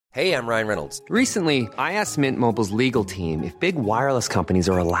Hey, I'm Ryan Reynolds. Recently, I asked Mint Mobile's legal team if big wireless companies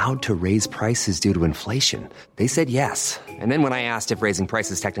are allowed to raise prices due to inflation. They said yes. And then when I asked if raising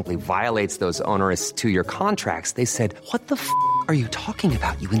prices technically violates those onerous two-year contracts, they said, "What the f*** are you talking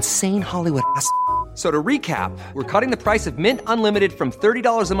about, you insane Hollywood ass?" So to recap, we're cutting the price of Mint Unlimited from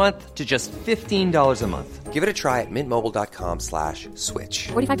 $30 a month to just $15 a month. Give it a try at mintmobile.com/switch.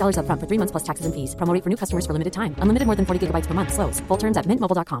 $45 up front for 3 months plus taxes and fees. Promo rate for new customers for limited time. Unlimited more than 40 gigabytes per month. Slows full terms at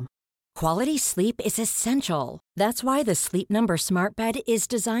mintmobile.com. Quality sleep is essential. That's why the Sleep Number Smart Bed is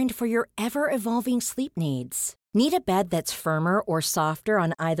designed for your ever-evolving sleep needs. Need a bed that's firmer or softer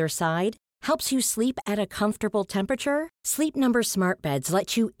on either side? Helps you sleep at a comfortable temperature? Sleep Number Smart Beds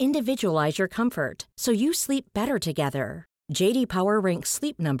let you individualize your comfort, so you sleep better together. J.D. Power ranks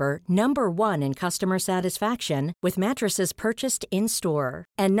Sleep Number number 1 in customer satisfaction with mattresses purchased in-store.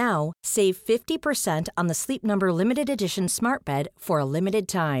 And now, save 50% on the Sleep Number Limited Edition Smart Bed for a limited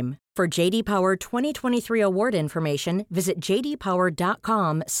time. For J.D. Power 2023 award information, visit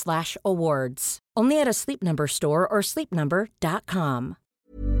jdpower.com/awards. Only at a Sleep Number store or sleepnumber.com.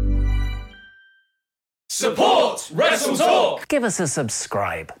 Support Wrestle Talk! Give us a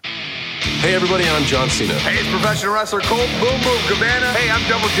subscribe. Hey everybody, I'm John Cena. Hey, it's professional wrestler Colt Boom Boom Cabana. Hey, I'm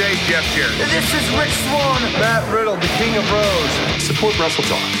Double J, Jeff here. This is Rich Swann. Matt Riddle, the King of Rose. Support Wrestle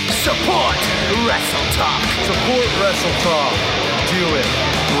Talk. Support Wrestle Talk. Support Wrestle Talk. Do it,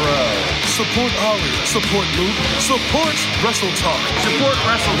 bro. Support Ollie. Support Luke. Support Wrestle Talk. Support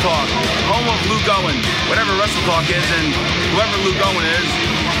Wrestle Talk. Home of Luke Owen. Whatever Wrestle Talk is and whoever Luke Owen is.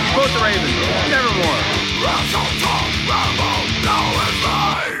 Support the Ravens. Nevermore. Wrestle Talk. Rambo. Now is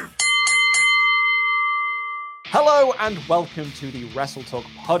live. Hello and welcome to the Wrestle Talk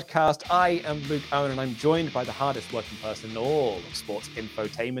podcast. I am Luke Owen and I'm joined by the hardest working person in all of sports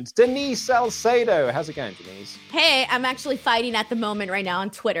infotainment, Denise Salcedo. How's it going, Denise? Hey, I'm actually fighting at the moment right now on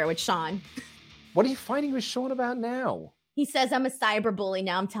Twitter with Sean. What are you fighting with Sean about now? He says I'm a cyberbully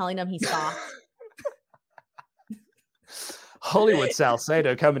now. I'm telling him he's soft. Hollywood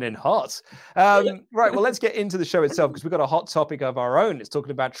Salcedo coming in hot. Right, well, let's get into the show itself because we've got a hot topic of our own. It's talking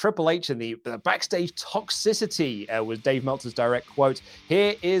about Triple H and the backstage toxicity was Dave Meltzer's direct quote.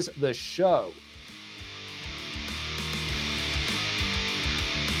 Here is the show.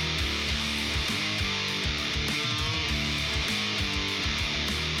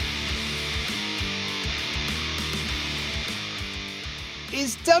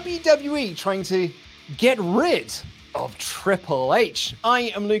 Is WWE trying to get rid of Triple H? I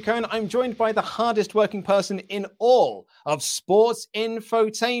am Luke Owen. I'm joined by the hardest working person in all of sports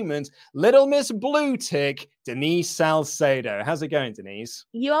infotainment, Little Miss Blue Tick, Denise Salcedo. How's it going, Denise?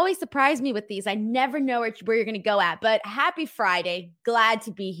 You always surprise me with these. I never know where you're going to go at, but happy Friday. Glad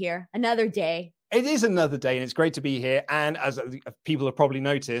to be here. Another day. It is another day, and it's great to be here. And as people have probably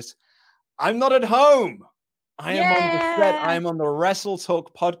noticed, I'm not at home. I am on the set. I am on the Wrestle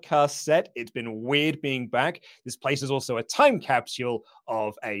Talk podcast set. It's been weird being back. This place is also a time capsule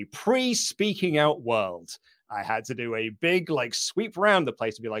of a pre-speaking out world. I had to do a big sweep around the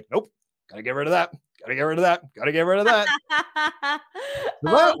place to be like, nope, gotta get rid of that. Gotta get rid of that. Gotta get rid of that.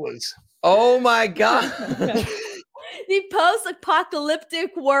 That was. Oh my God. The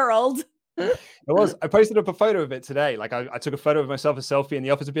post-apocalyptic world. It was. I posted up a photo of it today. I took a photo of myself, a selfie in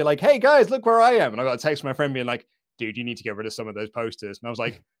the office, to be like, hey guys, look where I am. And I got a text from my friend being like, dude, you need to get rid of some of those posters. And I was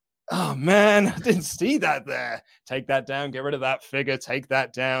like, oh man, I didn't see that there. Take that down, get rid of that figure, take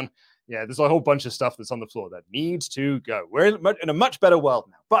that down. Yeah, there's a whole bunch of stuff that's on the floor that needs to go. We're in a much better world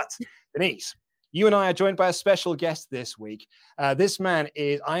now. But Denise, you and I are joined by a special guest this week. This man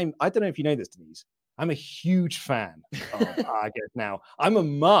is, I don't know if you know this, Denise. I'm a huge fan of our guest now. I'm a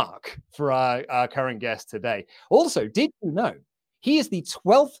mark for our current guest today. Also, did you know he is the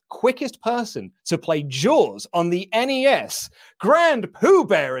 12th quickest person to play Jaws on the NES? Grand Pooh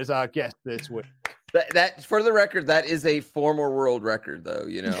Bear is our guest this week. That for the record, that is a former world record, though.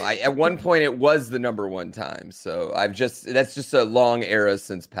 You know, at one point it was the number one time. So that's just a long era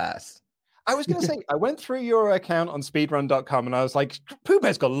since past. I was going to say, I went through your account on speedrun.com and I was like, Pooh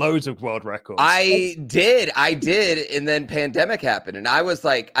Bear's got loads of world records. I did. And then pandemic happened. And I was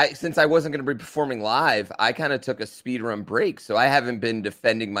like, since I wasn't going to be performing live, I kind of took a speedrun break. So I haven't been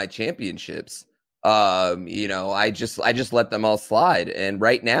defending my championships. I just let them all slide. And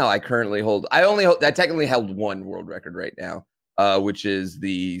right now I technically held one world record right now, which is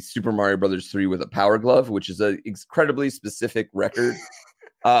the Super Mario Brothers 3 with a power glove, which is an incredibly specific record.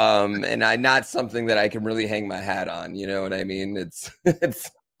 And not something that I can really hang my hat on. You know what I mean? It's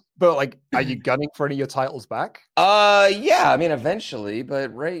But like, are you gunning for any of your titles back? Yeah, I mean, eventually,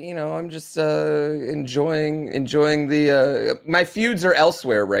 but right, I'm just enjoying the my feuds are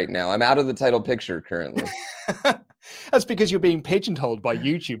elsewhere right now. I'm out of the title picture currently. That's because you're being pigeonholed by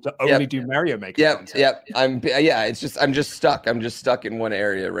YouTube to only do Mario Maker content. Yep. I'm just stuck. I'm just stuck in one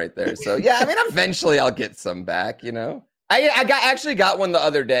area right there. So yeah, I mean, eventually I'll get some back, I actually got one the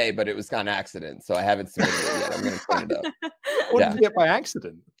other day, but it was on accident, so I haven't submitted it yet. I'm gonna clean it up. What did you get by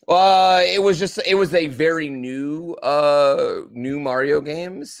accident? It was a very new Mario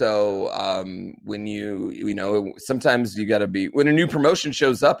game. So when sometimes you gotta be, when a new promotion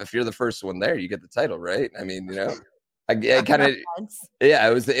shows up, if you're the first one there, you get the title, right? I mean, I kind of,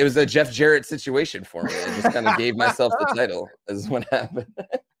 it was a Jeff Jarrett situation for me. I just kind of gave myself the title is what happened.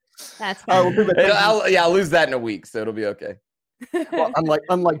 That's I'll lose that in a week, so it'll be okay. Well,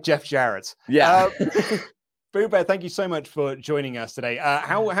 unlike Jeff Jarrett. Yeah. Boo Bear, thank you so much for joining us today.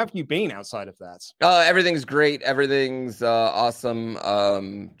 How have you been outside of that? Everything's great. Everything's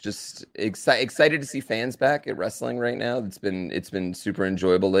awesome. Just excited to see fans back at wrestling right now. It's been super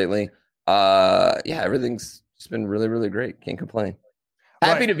enjoyable lately. Everything's just been really, really great. Can't complain.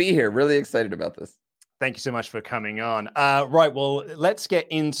 Happy to be here. Really excited about this. Thank you so much for coming on. Right, well, let's get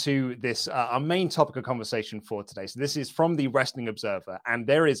into this, our main topic of conversation for today. So this is from the Wrestling Observer, and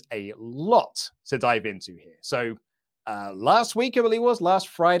there is a lot to dive into here. So last week, I believe it was, last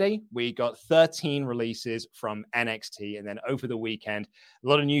Friday, we got 13 releases from NXT, and then over the weekend, a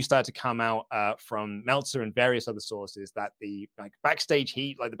lot of news started to come out from Meltzer and various other sources that the backstage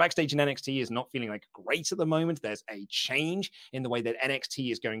heat, the backstage in NXT is not feeling great at the moment. There's a change in the way that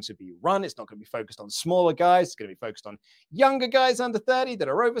NXT is going to be run. It's not going to be focused on smaller guys. It's going to be focused on younger guys under 30 that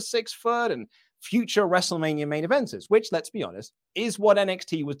are over 6 foot and future WrestleMania main eventers, which, let's be honest, is what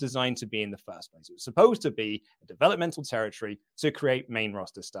NXT was designed to be in the first place. It was supposed to be a developmental territory to create main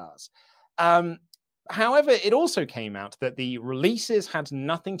roster stars. However, it also came out that the releases had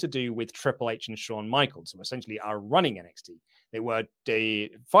nothing to do with Triple H and Shawn Michaels, who essentially are running NXT. They were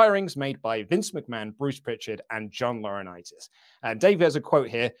the firings made by Vince McMahon, Bruce Pritchard, and John Laurinaitis. And Dave has a quote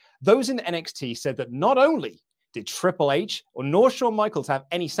here. Those in NXT said that not only did Triple H nor Shawn Michaels have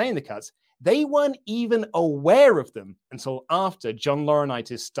any say in the cuts, they weren't even aware of them until after John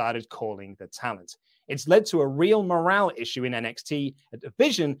Laurinaitis started calling the talent. It's led to a real morale issue in NXT, a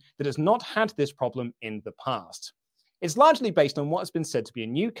division that has not had this problem in the past. It's largely based on what has been said to be a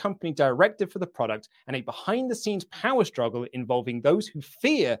new company directive for the product and a behind-the-scenes power struggle involving those who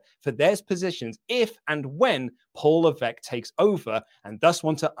fear for their positions if and when Paul Levesque takes over and thus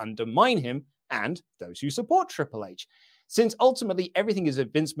want to undermine him, and those who support Triple H. Since ultimately everything is a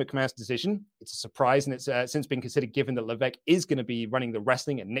Vince McMahon's decision, it's a surprise, and it's since been considered given that Levesque is going to be running the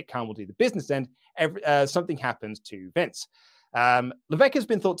wrestling and Nick Khan will do the business end, something happens to Vince. Levesque has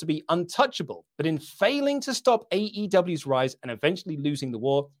been thought to be untouchable, but in failing to stop AEW's rise and eventually losing the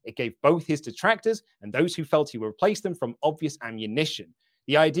war, it gave both his detractors and those who felt he would replace them from obvious ammunition.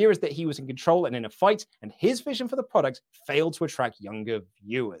 The idea is that he was in control and in a fight, and his vision for the product failed to attract younger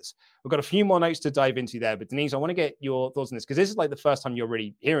viewers. We've got a few more notes to dive into there, but Denise, I want to get your thoughts on this, because this is the first time you're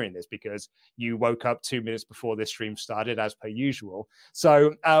really hearing this, because you woke up 2 minutes before this stream started, as per usual.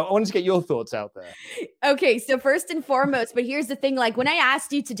 So I wanted to get your thoughts out there. Okay, so first and foremost, but here's the thing, when I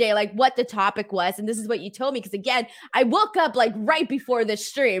asked you today, what the topic was, and this is what you told me, because again, I woke up right before this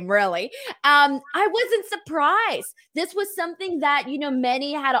stream, really. I wasn't surprised. This was something that,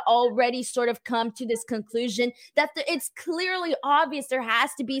 many had already sort of come to this conclusion that it's clearly obvious there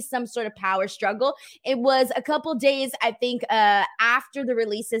has to be some sort of power struggle. It was a couple days, I think, after the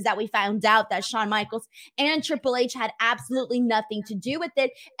releases that we found out that Shawn Michaels and Triple H had absolutely nothing to do with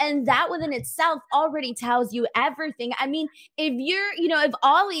it. And that within itself already tells you everything. I mean, if if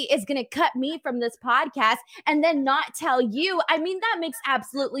Ollie is going to cut me from this podcast and then not tell you, I mean, that makes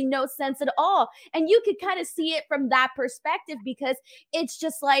absolutely no sense at all. And you could kind of see it from that perspective, because it's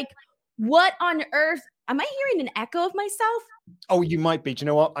just what on earth? Am I hearing an echo of myself? Oh, you might be. Do you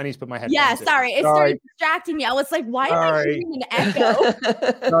know what? I need to put my headphones in. Yeah, sorry. It started distracting me. I was like, why am I hearing an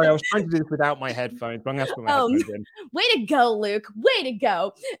echo? Sorry, I was trying to do this without my headphones, but I'm going to put my headphones in. Way to go, Luke. Way to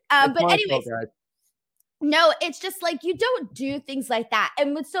go. But anyways, no, it's just you don't do things like that.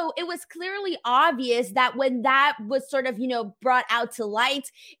 And so it was clearly obvious that when that was sort of, brought out to light,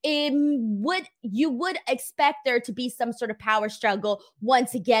 you would expect there to be some sort of power struggle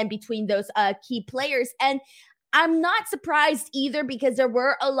once again between those key players. And I'm not surprised either, because there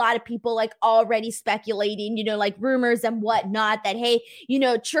were a lot of people like already speculating, like rumors and whatnot that, hey,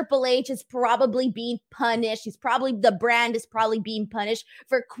 Triple H is probably being punished. The brand is probably being punished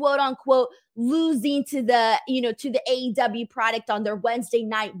for quote unquote losing to the AEW product on their Wednesday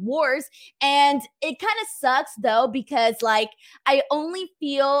Night Wars. And it kind of sucks though, because like, I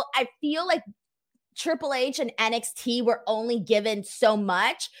feel like Triple H and NXT were only given so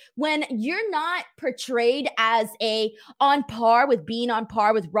much. When you're not portrayed as on par with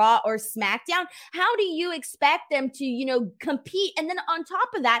Raw or SmackDown, how do you expect them to, compete? And then on top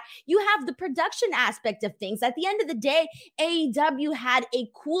of that, you have the production aspect of things. At the end of the day, AEW had a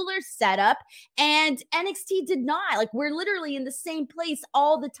cooler setup and NXT did not. Like, we're literally in the same place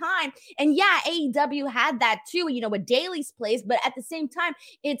all the time. And yeah, AEW had that too, a Daily's place, but at the same time,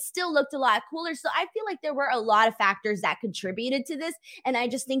 it still looked a lot cooler. So I feel like there were a lot of factors that contributed to this. And I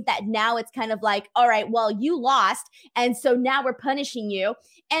just think that now it's kind of like, all right, well, you lost. And so now we're punishing you.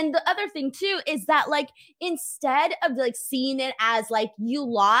 And the other thing too, is that like, instead of like seeing it as like you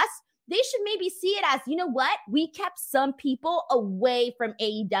lost, they should maybe see it as, you know what? We kept some people away from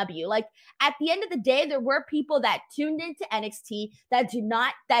AEW. Like, at the end of the day, there were people that tuned into NXT that did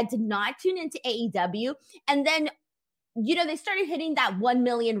not tune into AEW. And then they started hitting that 1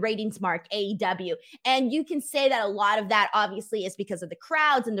 million ratings mark, AEW. And you can say that a lot of that obviously is because of the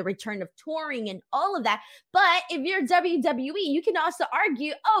crowds and the return of touring and all of that. But if you're WWE, you can also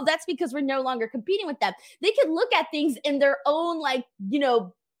argue, oh, that's because we're no longer competing with them. They could look at things in their own, like,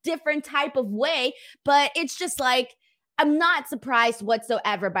 different type of way. But it's just like, I'm not surprised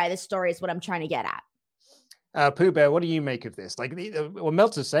whatsoever by this story is what I'm trying to get at. Pooh Bear, what do you make of this? Like, what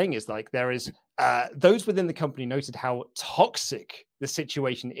Meltzer's saying is like, there is those within the company noted how toxic the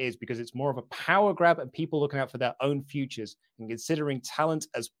situation is because it's more of a power grab and people looking out for their own futures and considering talent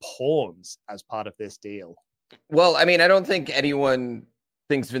as pawns as part of this deal. Well, I mean, I don't think anyone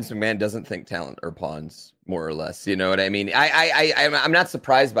thinks Vince McMahon doesn't think talent are pawns, more or less. You know what I mean? I'm not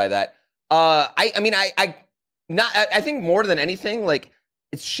surprised by that. I think more than anything, like,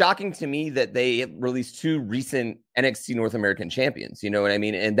 it's shocking to me that they released 2 recent NXT North American champions. You know what I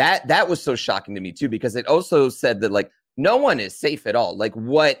mean? And that was so shocking to me too, because it also said that like no one is safe at all. Like,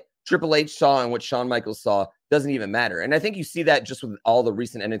 what Triple H saw and what Shawn Michaels saw doesn't even matter. And I think you see that just with all the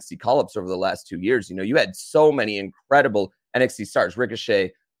recent NXT call-ups over the last 2 years. You had so many incredible NXT stars,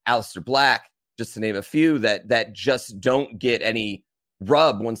 Ricochet, Aleister Black, just to name a few, that just don't get any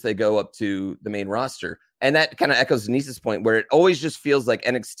rub once they go up to the main roster. And that kind of echoes Denise's point, where it always just feels like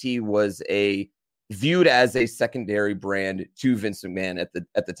NXT was viewed as a secondary brand to Vince McMahon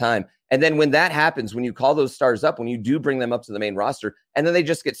at the time. And then when that happens, when you call those stars up, when you do bring them up to the main roster, and then they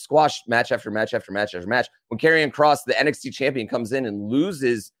just get squashed match after match after match after match. When Karrion Kross, the NXT champion, comes in and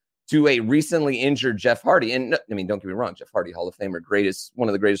loses to a recently injured Jeff Hardy. And I mean, don't get me wrong, Jeff Hardy, Hall of Famer, one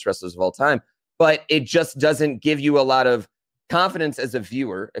of the greatest wrestlers of all time. But it just doesn't give you a lot of confidence as a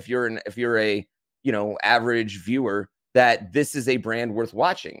viewer, if you're a average viewer, that this is a brand worth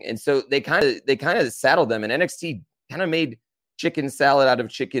watching. And so they kind of saddled them, and NXT kind of made chicken salad out of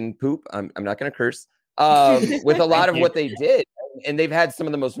chicken poop. I'm not going to curse with a lot of what they did. And they've had some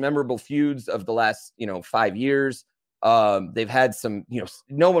of the most memorable feuds of the last, 5 years. They've had some,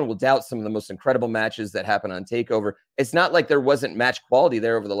 no one will doubt some of the most incredible matches that happen on TakeOver. It's not like there wasn't match quality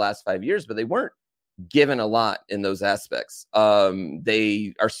there over the last 5 years, but they weren't given a lot in those aspects.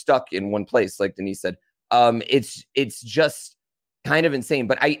 They are stuck in one place, like Denise said. It's just kind of insane.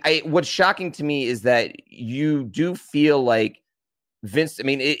 But what's shocking to me is that you do feel like Vince, I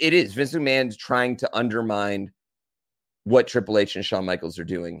mean, it is Vince McMahon's trying to undermine what Triple H and Shawn Michaels are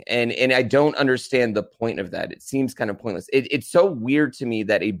doing. And I don't understand the point of that. It seems kind of pointless. It's so weird to me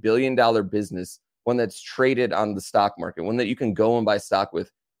that a $1 billion business, one that's traded on the stock market, one that you can go and buy stock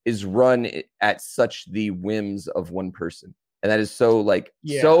with, is run at such the whims of one person. And that is so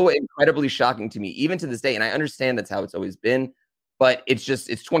so incredibly shocking to me, even to this day. And I understand that's how it's always been, but it's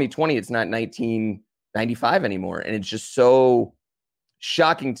 2020. It's not 1995 anymore. And it's just so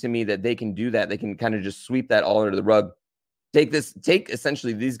shocking to me that they can do that. They can kind of just sweep that all under the rug, take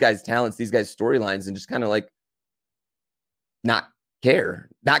essentially these guys' talents, these guys' storylines, and just kind of not care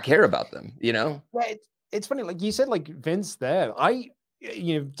about them, Yeah, it's funny. Like you said, like Vince there,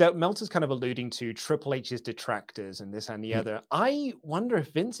 Meltzer's kind of alluding to Triple H's detractors and this and the other. I wonder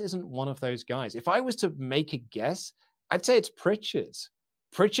if Vince isn't one of those guys. If I was to make a guess, I'd say it's Pritchard.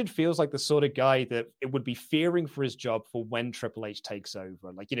 Pritchard feels like the sort of guy that it would be fearing for his job for when Triple H takes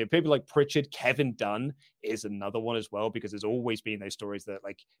over. Like, people like Pritchard, Kevin Dunn is another one as well, because there's always been those stories that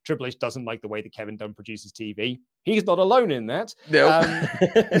like Triple H doesn't like the way that Kevin Dunn produces TV. He's not alone in that. No,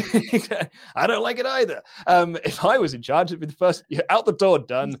 I don't like it either. If I was in charge, it'd be the first out the door,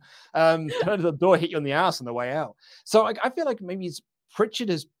 done. Turn to the door, hit you on the ass on the way out. So I feel like maybe Pritchard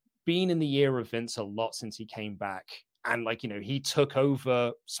has been in the ear of Vince a lot since he came back. And like, he took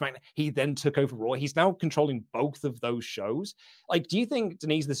over SmackDown. He then took over Raw. He's now controlling both of those shows. Like, do you think,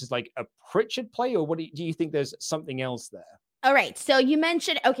 Denise, this is like a Pritchard play, or do you think there's something else there? All right. So you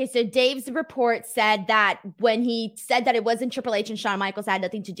mentioned, so Dave's report said that when he said that it wasn't Triple H and Shawn Michaels had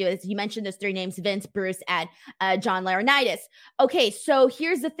nothing to do with it, you mentioned those three names, Vince, Bruce, and John Laurinaitis. Okay. So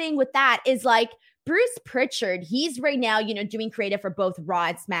here's the thing with that is like, Bruce Pritchard, he's right now, doing creative for both Raw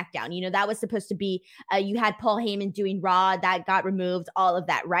and SmackDown. That was supposed to be, you had Paul Heyman doing Raw, that got removed, all of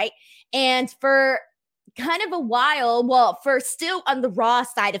that, right? And for kind of a while, for still on the Raw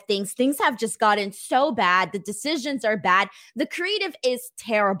side of things have just gotten so bad. The decisions are bad. The creative is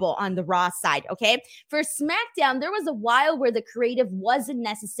terrible on the Raw side, okay? For SmackDown, there was a while where the creative wasn't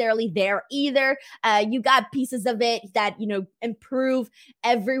necessarily there either. You got pieces of it that, improve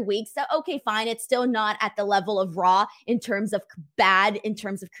every week. So, okay, fine. It's still not at the level of Raw in terms of bad, in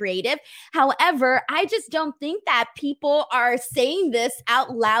terms of creative. However, I just don't think that people are saying this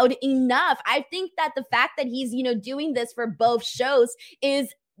out loud enough. I think that the fact that he's, doing this for both shows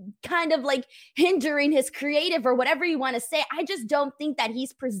is kind of like hindering his creative or whatever you want to say. I just don't think that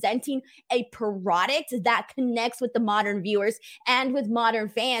he's presenting a product that connects with the modern viewers and with modern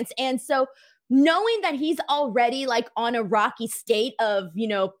fans. And so knowing that he's already like on a rocky state of,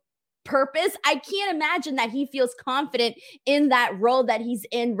 purpose, I can't imagine that he feels confident in that role that he's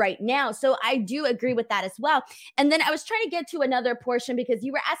in right now. So I do agree with that as well. And then I was trying to get to another portion because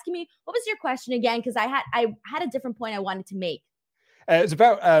you were asking me, what was your question again? Because I had a different point I wanted to make. It's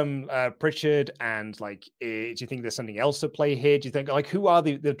about Pritchard and like, do you think there's something else at play here? Do you think like, who are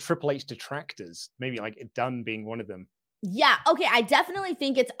the Triple H detractors? Maybe like Dunn being one of them. Yeah. Okay. I definitely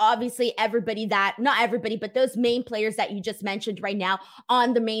think it's obviously everybody not everybody, but those main players that you just mentioned right now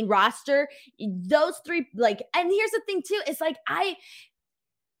on the main roster, those three, like, and here's the thing too, it's like,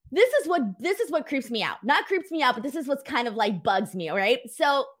 this is what creeps me out. Not creeps me out, but this is what's kind of like bugs me. All right.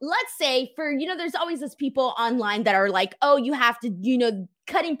 So let's say there's always those people online that are like, oh, you have to,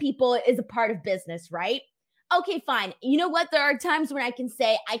 cutting people is a part of business, right? Okay, fine. You know what? There are times when I can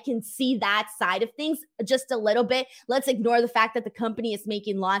say I can see that side of things just a little bit. Let's ignore the fact that the company is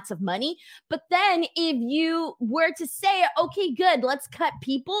making lots of money. But then if you were to say, okay, good, let's cut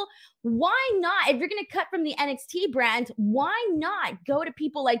people, why not? If you're going to cut from the NXT brand, why not go to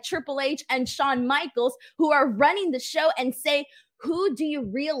people like Triple H and Shawn Michaels who are running the show and say, who do you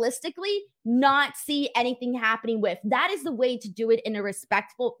realistically not see anything happening with? That is the way to do it in a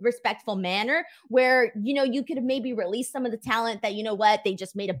respectful manner where, you could have maybe released some of the talent that, they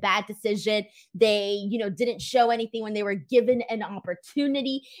just made a bad decision. They, didn't show anything when they were given an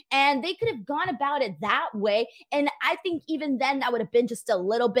opportunity, and they could have gone about it that way. And I think even then that would have been just a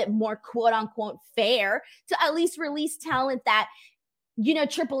little bit more quote unquote fair to at least release talent that,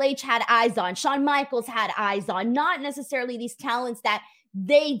 Triple H had eyes on, Shawn Michaels had eyes on, not necessarily these talents that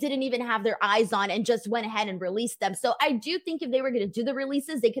they didn't even have their eyes on and just went ahead and released them. So I do think if they were going to do the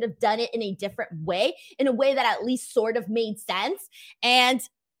releases, they could have done it in a different way, in a way that at least sort of made sense. And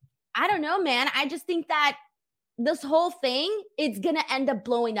I don't know, man. I just think that this whole thing, it's going to end up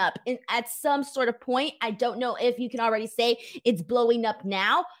blowing up at some sort of point. I don't know if you can already say it's blowing up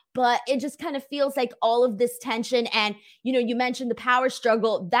now, but it just kind of feels like all of this tension and, you mentioned the power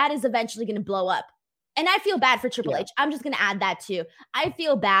struggle, that is eventually going to blow up. And I feel bad for Triple H. I'm just going to add that too. I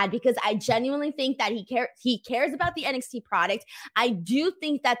feel bad because I genuinely think that he cares about the NXT product. I do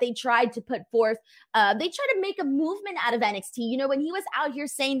think that they tried to put forth, they tried to make a movement out of NXT. When he was out here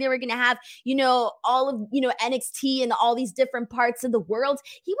saying they were going to have, all of, NXT and all these different parts of the world,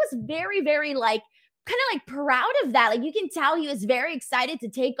 he was very, very like, kind of like proud of that. Like you can tell he was very excited to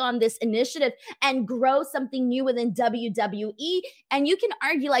take on this initiative and grow something new within WWE. And you can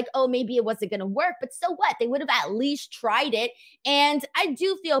argue like, oh, maybe it wasn't going to work, but so what? They would have at least tried it. And I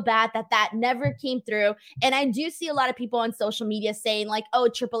do feel bad that never came through. And I do see a lot of people on social media saying like, oh,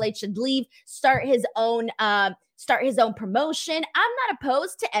 Triple H should leave, start his own promotion. I'm not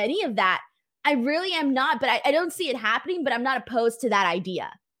opposed to any of that. I really am not, but I don't see it happening, but I'm not opposed to that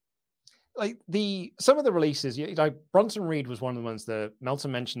idea. Like some of the releases, like Bronson Reed was one of the ones that Meltzer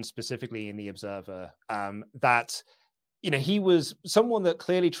mentioned specifically in the Observer, that he was someone that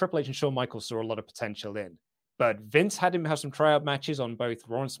clearly Triple H and Shawn Michaels saw a lot of potential in. But Vince had him have some tryout matches on both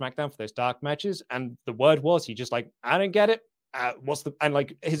Raw and SmackDown for those dark matches. And the word was, he just like, I don't get it. And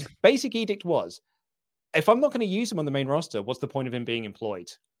like his basic edict was, if I'm not going to use him on the main roster, what's the point of him being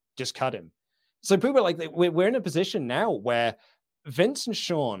employed? Just cut him. So people are like, we're in a position now where Vince and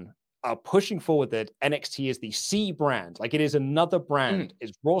Sean are pushing forward that NXT is the C brand. Like it is another brand.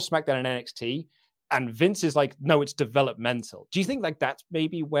 It's Raw, SmackDown, and NXT. And Vince is like, no, it's developmental. Do you think like that's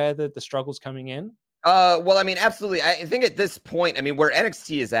maybe where the struggle's coming in? Well, I mean, absolutely. I think at this point, I mean, where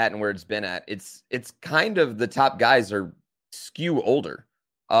NXT is at and where it's been at, it's kind of the top guys are skew older.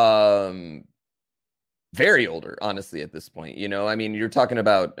 Very older, honestly, at this point. You know, I mean, you're talking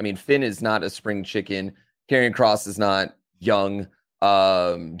about, I mean, Finn is not a spring chicken. Karrion Kross is not young.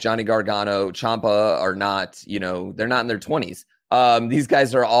 Johnny Gargano, Ciampa are not, you know, they're not in their 20s. These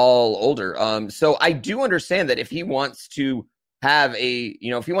guys are all older. So I do understand that if he wants to have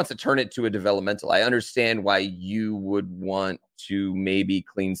if he wants to turn it to a developmental, I understand why you would want to maybe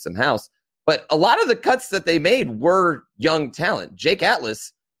clean some house. But a lot of the cuts that they made were young talent. Jake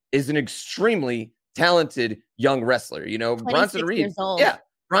Atlas is an extremely talented young wrestler. You know, Bronson Reed. Yeah,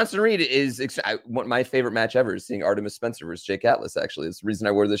 Bronson Reed is one of my favorite match ever is seeing Artemis Spencer versus Jake Atlas. Actually, it's the reason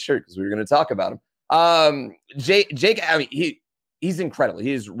I wore this shirt because we were going to talk about him. Jake, I mean, he's incredible.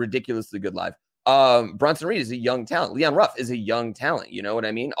 He is ridiculously good live. Bronson Reed is a young talent. Leon Ruff is a young talent. You know what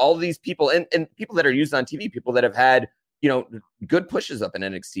I mean? All of these people and people that are used on TV, people that have had, you know, good pushes up in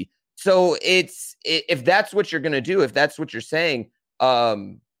NXT. So if that's what you're going to do, if that's what you're saying,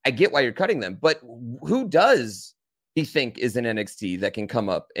 I get why you're cutting them. But who does he think is in NXT that can come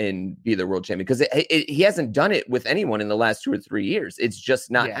up and be the world champion? Because he hasn't done it with anyone in the last 2 or 3 years. It's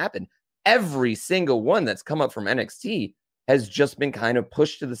just not happened. Every single one that's come up from NXT has just been kind of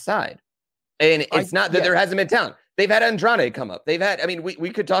pushed to the side. And it's not that there hasn't been talent. They've had Andrade come up. They've had, I mean, we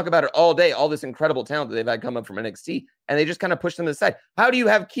could talk about it all day, all this incredible talent that they've had come up from NXT, and they just kind of push them to the side. How do you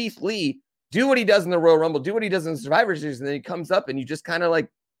have Keith Lee do what he does in the Royal Rumble, do what he does in the Survivor Series, and then he comes up and you just kind of like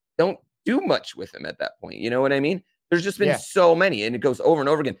don't do much with him at that point. You know what I mean? There's just been so many, and it goes over and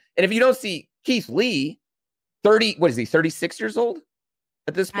over again. And if you don't see Keith Lee, 36 years old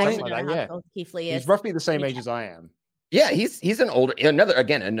at this point? I don't know how old Keith Lee is. He's roughly the same age as I am. Yeah, he's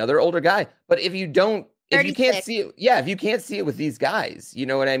another older guy. But if you can't see it with these guys, you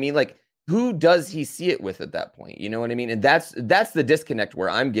know what I mean? Like, who does he see it with at that point? You know what I mean? And that's the disconnect where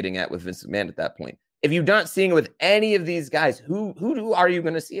I'm getting at with Vince McMahon at that point. If you're not seeing it with any of these guys, who are you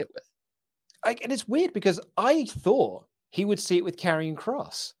going to see it with? And it's weird because I thought he would see it with Karrion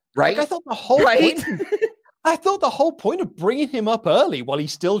Kross. Right? Like, I thought the whole point. I thought the whole point of bringing him up early while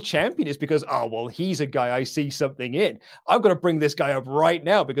he's still champion is because, oh, well, he's a guy I see something in. I've got to bring this guy up right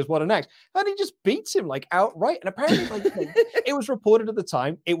now because what an act. And he just beats him like outright. And apparently, like, it was reported at the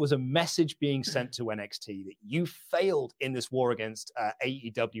time, it was a message being sent to NXT that you failed in this war against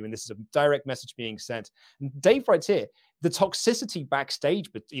AEW. And this is a direct message being sent. And Dave writes here, the toxicity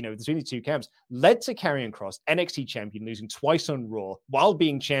backstage, but between the two camps led to Karrion Kross, NXT champion, losing twice on Raw while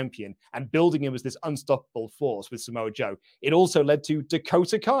being champion and building him as this unstoppable force with Samoa Joe. It also led to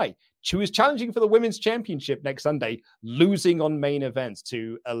Dakota Kai, who is challenging for the women's championship next Sunday, losing on main events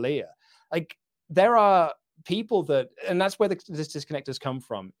to Aaliyah. Like, there are people that, and that's where this disconnect has come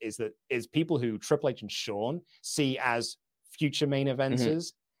from, is people who Triple H and Shawn see as future main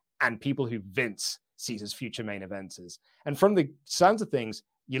eventers and people who Vince sees as future main eventers. And from the sounds of things,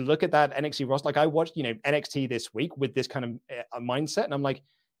 you look at that NXT roster, like I watched, NXT this week with this kind of mindset. And I'm like,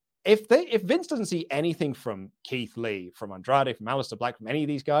 if Vince doesn't see anything from Keith Lee, from Andrade, from Aleister Black, from any of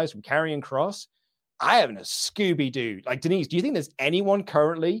these guys, from Karrion Kross, I have a Scooby-Doo. Like, Denise, do you think there's anyone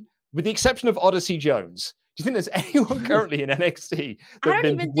currently, with the exception of Odyssey Jones, do you think there's anyone currently in NXT? I don't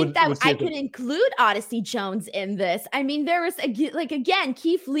even think that I could include Odyssey Jones in this. I mean, there was, again,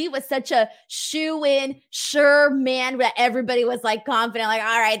 Keith Lee was such a shoe-in, sure man that everybody was like confident, like,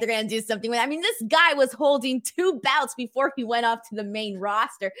 all right, they're going to do something with it. I mean, this guy was holding 2 belts before he went off to the main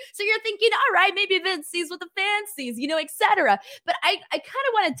roster. So you're thinking, all right, maybe Vince sees what the fan sees, etc. But I kind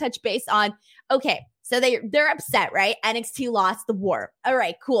of want to touch base on, okay, so they're upset, right? NXT lost the war. All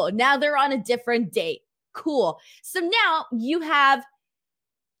right, cool. Now they're on a different date. Cool. So now you have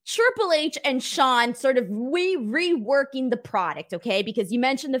Triple H and Shawn sort of reworking the product, okay? Because you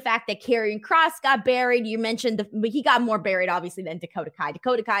mentioned the fact that Karrion Kross got buried. You mentioned he got more buried, obviously, than Dakota Kai.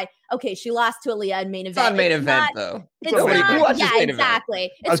 Dakota Kai, okay, she lost to Aaliyah in main event. It's not main event, though. It's not, yeah,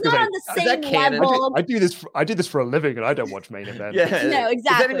 exactly. It's not on the same level. I do this for a living, and I don't watch main event. Yeah, no, exactly. Is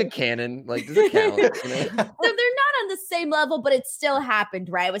that even canon? Like, does it count? So they're not on the same level, but it still happened,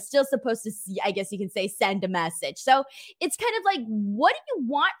 right? It was still supposed to, I guess you can say, send a message. So it's kind of like, what do you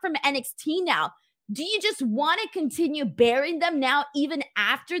want from NXT now? Do you just want to continue burying them now, even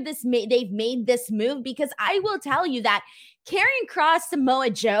after they've made this move? Because I will tell you that Karrion Kross, Samoa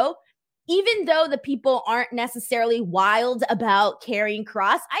Joe, even though the people aren't necessarily wild about Karrion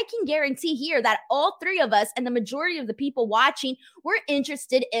Kross, I can guarantee here that all three of us and the majority of the people watching were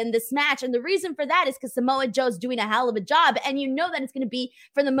interested in this match. And the reason for that is because Samoa Joe's doing a hell of a job. And you know that it's going to be,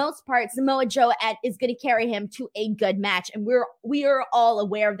 for the most part, Samoa Joe is going to carry him to a good match. And we are all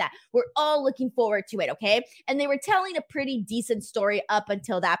aware of that. We're all looking forward to it, okay? And they were telling a pretty decent story up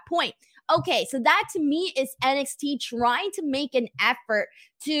until that point. Okay, so that to me is NXT trying to make an effort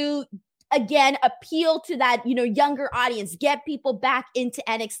to, again, appeal to that, younger audience, get people back into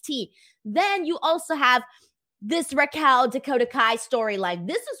NXT. Then you also have this Raquel Dakota Kai storyline.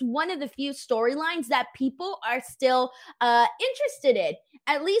 This is one of the few storylines that people are still interested in.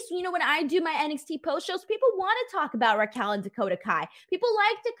 At least, when I do my NXT post shows, people want to talk about Raquel and Dakota Kai. People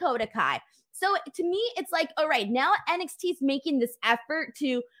like Dakota Kai. So to me, it's like, all right, now NXT is making this effort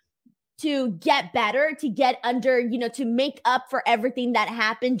to get better, to get under, to make up for everything that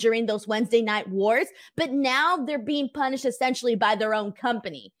happened during those Wednesday night wars. But now they're being punished essentially by their own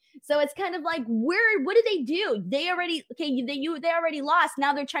company. So it's kind of like, what did they do? They already lost.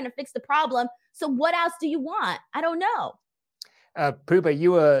 Now they're trying to fix the problem. So what else do you want? I don't know. Pooba,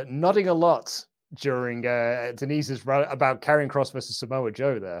 you were nodding a lot during Denise's run about Karrion Kross versus Samoa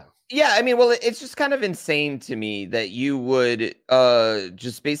Joe there. Yeah, I mean, well, it's just kind of insane to me that you would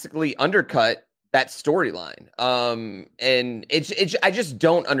just basically undercut that storyline. And I just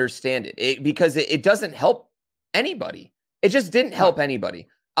don't understand it because it doesn't help anybody. It just didn't help anybody.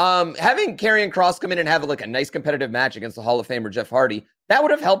 Having Karrion Kross come in and have like a nice competitive match against the Hall of Famer Jeff Hardy, that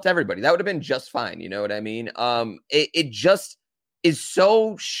would have helped everybody. That would have been just fine. You know what I mean? It just is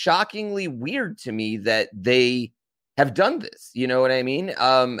so shockingly weird to me that they have done this. You know what I mean?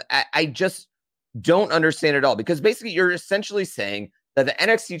 I just don't understand it all, because basically you're essentially saying that the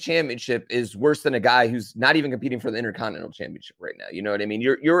NXT championship is worse than a guy who's not even competing for the Intercontinental Championship right now. You know what I mean?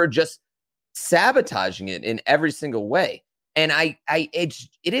 You're just sabotaging it in every single way. And it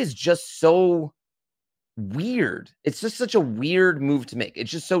is just so weird. It's just such a weird move to make. It's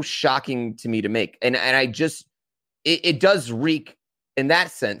just so shocking to me to make. And I just, it does reek in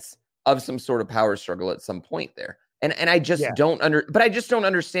that sense of some sort of power struggle at some point there. And I just don't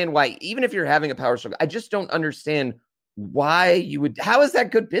understand why, even if you're having a power struggle, I just don't understand why you would, how is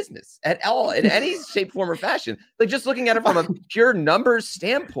that good business at all in any shape, form, or fashion? Like, just looking at it from a pure numbers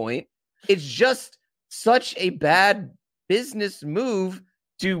standpoint, it's just such a bad business move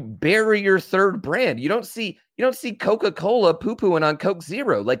to bury your third brand. You don't see Coca-Cola poo-pooing on Coke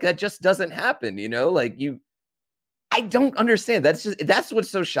Zero. Like, that just doesn't happen, I don't understand. That's what's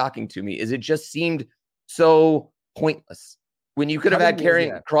so shocking to me, is it just seemed so pointless when you could have had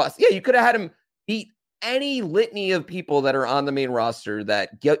Karrion Kross. Yeah, you could have had him beat any litany of people that are on the main roster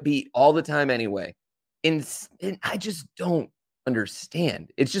that get beat all the time anyway. And I just don't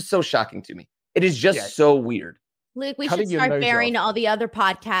understand. It's just so shocking to me. It is just so weird. Luke, we should start burying all the other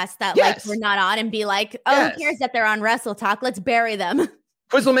podcasts that we're not on and be like, who cares that they're on Wrestle Talk? Let's bury them.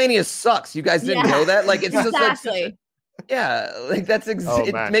 Quizlemania sucks. You guys didn't know that? Like, it's exactly.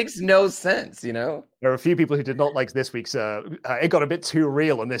 It makes no sense, There are a few people who did not like this week's, it got a bit too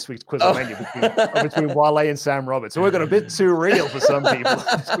real on this week's Quizlemania between Wale and Sam Roberts. So we got a bit too real for some people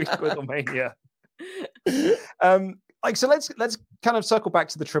this week's Quizlemania. So let's kind of circle back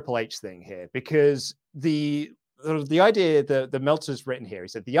to the Triple H thing here, because the idea, the Meltzer's written here, he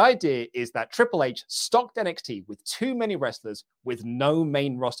said, the idea is that Triple H stocked NXT with too many wrestlers with no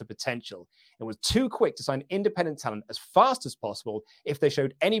main roster potential and was too quick to sign independent talent as fast as possible if they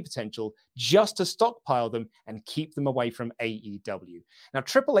showed any potential, just to stockpile them and keep them away from AEW. Now,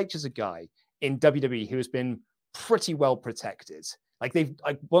 Triple H is a guy in WWE who has been pretty well protected.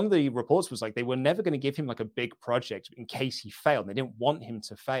 One of the reports was they were never going to give him a big project in case he failed. They didn't want him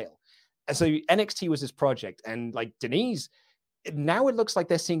to fail. And so NXT was his project. And Denise, now it looks like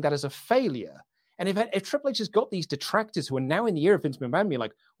they're seeing that as a failure. And if Triple H has got these detractors who are now in the ear of Vince McMahon being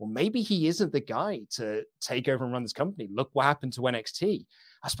like, well, maybe he isn't the guy to take over and run this company. Look what happened to NXT.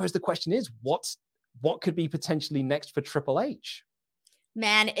 I suppose the question is, what could be potentially next for Triple H?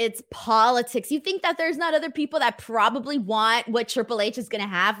 Man, it's politics. You think that there's not other people that probably want what Triple H is going to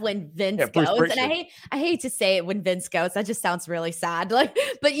have when Vince goes? And I hate to say it, when Vince goes, that just sounds really sad.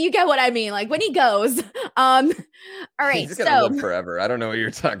 But you get what I mean. When he goes, all right. He's going to live forever. I don't know what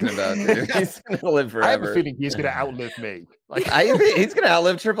you're talking about, dude. He's going to live forever. I have a feeling he's going to outlive me. Like, he's gonna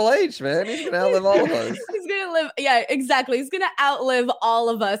outlive Triple H, man. He's gonna outlive all of us. He's gonna live. Yeah, exactly. He's gonna outlive all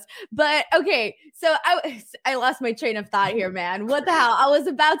of us. But okay, so I lost my train of thought here, man. What the hell? I was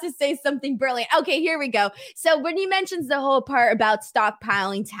about to say something brilliant. Okay, here we go. So when he mentions the whole part about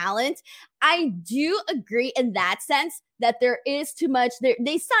stockpiling talent, I do agree in that sense that there is too much.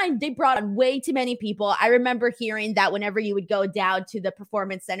 They brought on way too many people. I remember hearing that whenever you would go down to the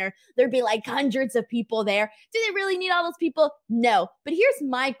performance center, there'd be like hundreds of people there. Do they really need all those people? No. But here's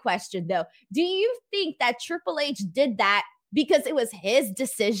my question though. Do you think that Triple H did that because it was his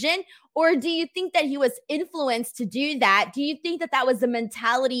decision? Or do you think that he was influenced to do that? Do you think that that was the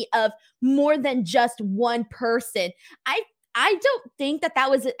mentality of more than just one person? I don't think that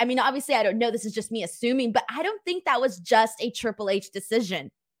was, I mean, obviously I don't know, this is just me assuming, but I don't think that was just a Triple H decision.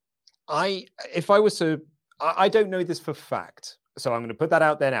 I don't know this for fact, so I'm going to put that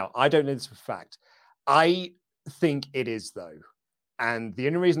out there now. I don't know this for fact. I think it is though. And the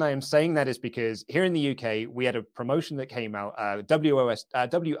only reason I am saying that is because here in the UK, we had a promotion that came out, WOS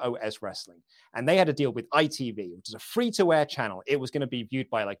Wrestling, and they had a deal with ITV, which is a free-to-air channel. It was going to be viewed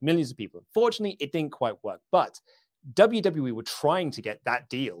by like millions of people. Fortunately, it didn't quite work, but WWE were trying to get that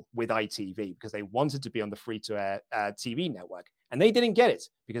deal with ITV because they wanted to be on the free-to-air TV network, and they didn't get it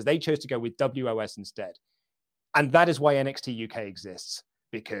because they chose to go with WOS instead. And that is why NXT UK exists,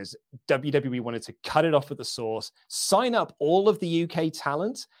 because WWE wanted to cut it off at the source, sign up all of the UK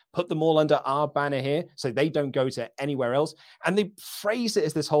talent, put them all under our banner here so they don't go to anywhere else. And they phrase it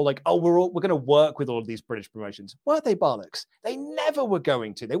as this whole like, oh, we're going to work with all of these British promotions. Were they bollocks? They never were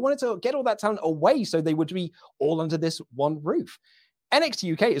going to. They wanted to get all that talent away so they would be all under this one roof.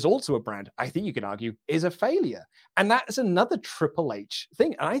 NXT UK is also a brand, I think you can argue, is a failure. And that's another Triple H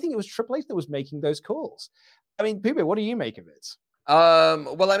thing. And I think it was Triple H that was making those calls. I mean, Pube, what do you make of it?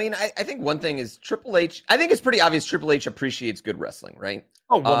 Well, I mean, I think one thing is Triple H. I think it's pretty obvious Triple H appreciates good wrestling, right?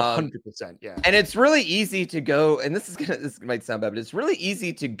 Oh, 100%. Yeah. And it's really easy to go, and this might sound bad, but it's really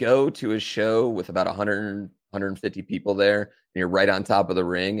easy to go to a show with about 100, 150 people there, and you're right on top of the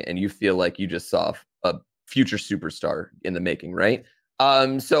ring, and you feel like you just saw a future superstar in the making, right?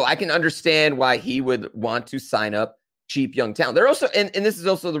 So I can understand why he would want to sign up cheap young talent. They're also, and this is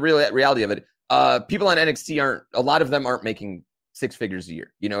also the real reality of it. People on NXT a lot of them aren't making six figures a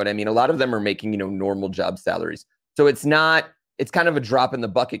year. You know what I mean? A lot of them are making, normal job salaries. So it's kind of a drop in the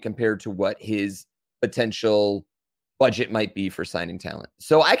bucket compared to what his potential budget might be for signing talent.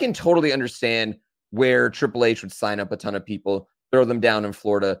 So I can totally understand where Triple H would sign up a ton of people, throw them down in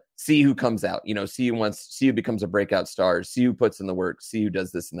Florida, see who comes out, see who becomes a breakout star, see who puts in the work, see who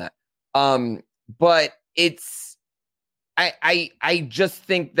does this and that. But I just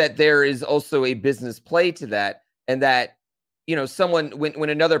think that there is also a business play to that, and that, someone, when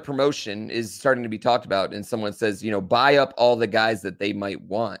another promotion is starting to be talked about and someone says, buy up all the guys that they might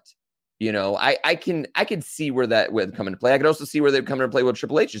want, I can see where that would come into play. I could also see where they'd come into play with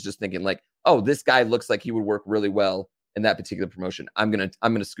Triple H is just thinking like, oh, this guy looks like he would work really well in that particular promotion. I'm going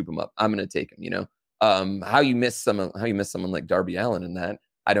to scoop him up. I'm going to take him, how you miss someone like Darby Allin in that,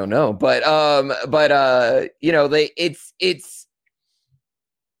 I don't know. But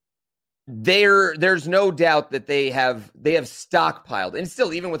there's no doubt that they have stockpiled, and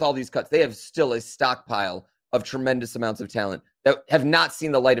still, even with all these cuts, they have still a stockpile of tremendous amounts of talent that have not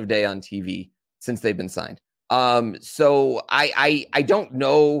seen the light of day on TV since they've been signed. So I don't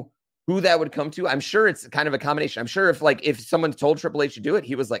know who that would come to. I'm sure it's kind of a combination. I'm sure if someone told Triple H to do it,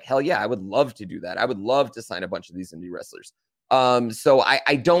 he was like, hell yeah, I would love to do that. I would love to sign a bunch of these indie wrestlers. So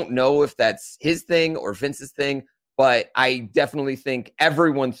I don't know if that's his thing or Vince's thing. But I definitely think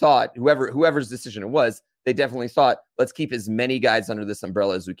everyone thought, whoever's decision it was, they definitely thought, let's keep as many guys under this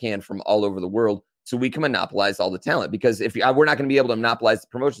umbrella as we can from all over the world so we can monopolize all the talent. Because if we're not going to be able to monopolize the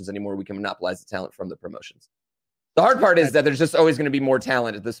promotions anymore, we can monopolize the talent from the promotions. The hard part is that there's just always going to be more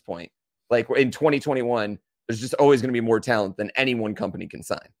talent at this point. Like in 2021, there's just always going to be more talent than any one company can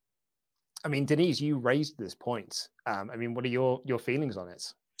sign. I mean, Denise, you raised this point. What are your feelings on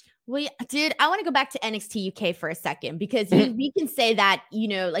it? Well, dude, I want to go back to NXT UK for a second because we can say that,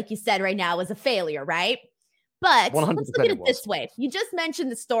 like you said right now, was a failure, right? But let's look at it this way. You just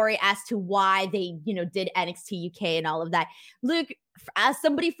mentioned the story as to why they, did NXT UK and all of that. Luke, as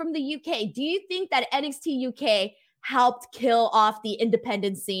somebody from the UK, do you think that NXT UK helped kill off the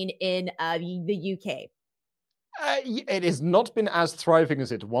independent scene in the UK? It has not been as thriving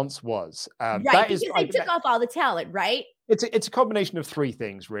as it once was. Right, because they took off all the talent, right? It's a combination of three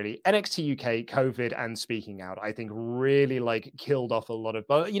things, really. NXT UK, COVID, and Speaking Out, I think really killed off a lot of,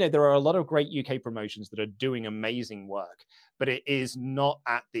 but there are a lot of great UK promotions that are doing amazing work, but it is not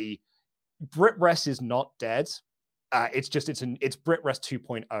at the, Brit Rest is not dead. It's Brit Rest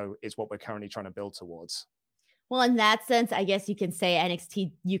 2.0 is what we're currently trying to build towards. Well, in that sense, I guess you can say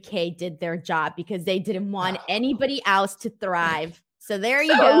NXT UK did their job because they didn't want anybody else to thrive. So there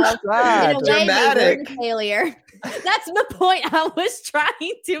you go. Sad. In a way, they were a failure. That's the point I was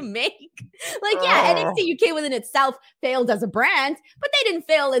trying to make. Like, yeah, NXT UK within itself failed as a brand, but they didn't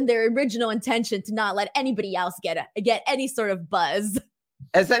fail in their original intention to not let anybody else get any sort of buzz.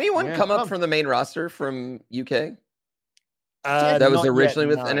 Has anyone come up from the main roster from UK? That was originally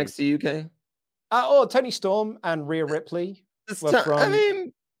with NXT UK? Tony Storm and Rhea Ripley were from... I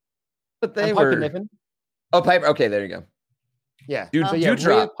mean, but they Piper were... Niven. Oh, Piper. Okay, there you go. Yeah.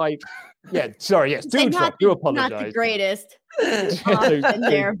 Doudrop. Yeah, sorry, yes. Doudrop. Do apologize. Not the greatest in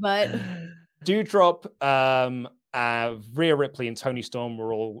there, but... Doudrop, Rhea Ripley and Tony Storm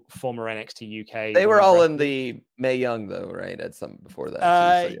were all former NXT UK. They were all in the Mae Young, though, right? At some before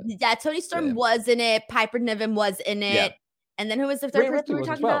that. Yeah, Tony Storm was in it. Piper Niven was in it. Yeah. And then who was the third person we were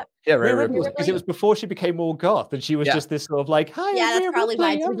talking about? Yeah, Rhea Ripley. Because it was before she became all goth, and she was just this sort of like, hi, yeah, that's Rhea probably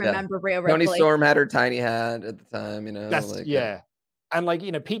why I Ripley. do remember Rhea Ripley. Tony Storm had her tiny hat at the time, you know. And like,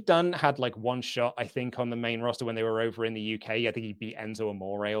 you know, Pete Dunne had like one shot, I think, on the main roster when they were over in the UK. I think he beat Enzo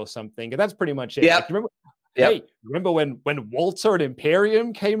Amore or something. And that's pretty much it. Yeah. Like, remember when Walter and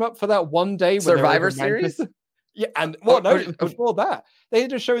Imperium came up for that one day? Survivor Series? Yeah, and before that, they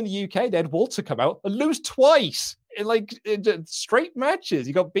had a show in the UK. They had Walter come out and lose twice in straight matches.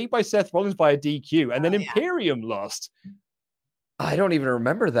 He got beat by Seth Rollins by a DQ, and then Imperium lost. I don't even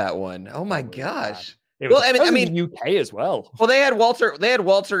remember that one. Oh my gosh. I mean, UK as well. Well, they had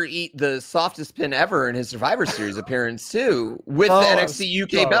Walter eat the softest pin ever in his Survivor Series appearance too, with the NXT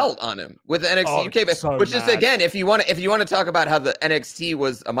UK belt on him. With the NXT UK belt, which is again, if you want to talk about how the NXT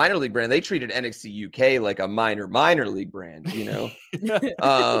was a minor league brand, they treated NXT UK like a minor league brand. You know,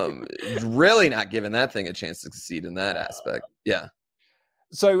 really not giving that thing a chance to succeed in that aspect. Yeah.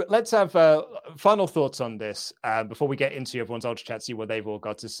 So let's have final thoughts on this before we get into everyone's Ultra Chat, see what they've all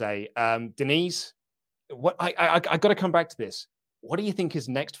got to say. Denise. What I got to come back to this. What do you think is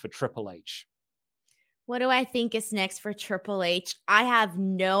next for Triple H? What do I think is next for Triple H? I have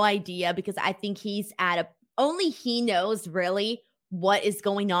no idea because I think he's only he knows really what is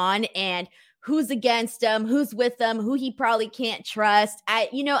going on and who's against him, who's with him, who he probably can't trust.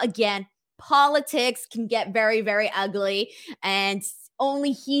 Again, politics can get very, very ugly and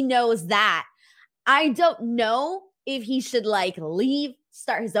only he knows that. I don't know if he should leave,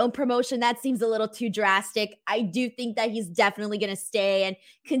 start his own promotion. That seems a little too drastic. I do think that he's definitely going to stay and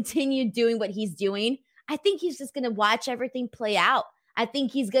continue doing what he's doing. I think he's just going to watch everything play out. I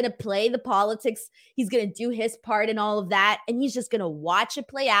think he's going to play the politics. He's going to do his part in all of that. And he's just going to watch it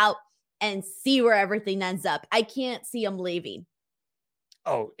play out and see where everything ends up. I can't see him leaving.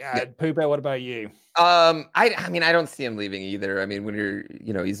 Oh, Pooh Bear, what about you? I mean, I don't see him leaving either. I mean, when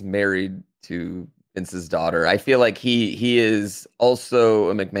he's married to Vince's daughter, I feel like he is also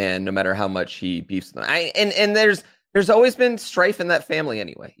a McMahon, no matter how much he beefs them. And there's always been strife in that family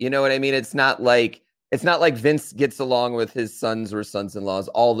anyway. You know what I mean? It's not like Vince gets along with his sons or sons-in-laws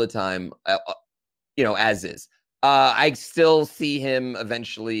all the time, as is. I still see him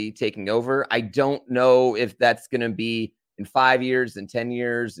eventually taking over. I don't know if that's going to be in 5 years, in 10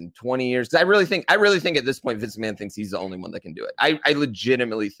 years, in 20 years. Because I really think at this point, Vince McMahon thinks he's the only one that can do it. I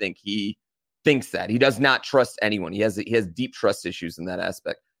legitimately think he thinks that he does not trust anyone. He has deep trust issues in that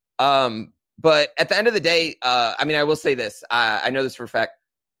aspect. But at the end of the day, I mean, I will say this. I know this for a fact.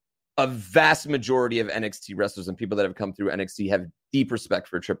 A vast majority of NXT wrestlers and people that have come through NXT have deep respect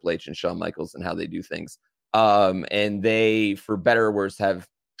for Triple H and Shawn Michaels and how they do things. And they, for better or worse, have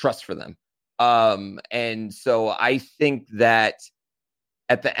trust for them. And so I think that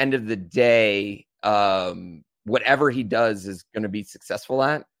at the end of the day, whatever he does is going to be successful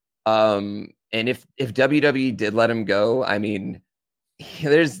at. And if WWE did let him go, I mean,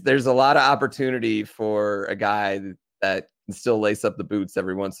 there's a lot of opportunity for a guy that can still lace up the boots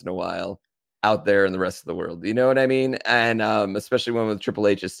every once in a while out there in the rest of the world. You know what I mean? And especially one with Triple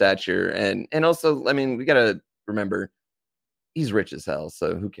H's stature. And also, I mean, we got to remember, he's rich as hell,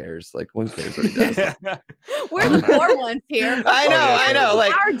 so who cares? Like, who cares what he does? We're the poor ones here. I know.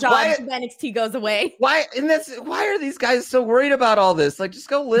 Like, our jobs if NXT goes away. Why are these guys so worried about all this? Like, just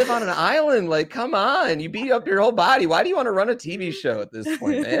go live on an island. Like, come on. You beat up your whole body. Why do you want to run a TV show at this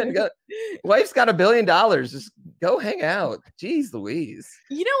point, man? Wife's got $1 billion. Just go hang out. Jeez Louise.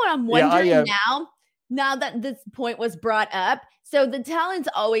 You know what I'm wondering now that this point was brought up? So the talent's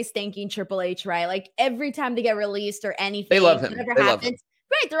always thanking Triple H, right? Like every time they get released or anything, they love him. Whatever happens,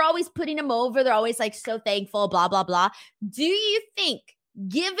 right? They're always putting him over. They're always so thankful, blah, blah, blah. Do you think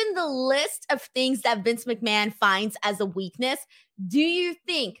given the list of things that Vince McMahon finds as a weakness, do you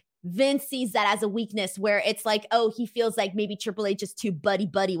think Vince sees that as a weakness where it's like, oh, he feels like maybe Triple H is too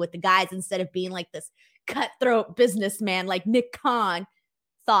buddy-buddy with the guys instead of being like this cutthroat businessman like Nick Khan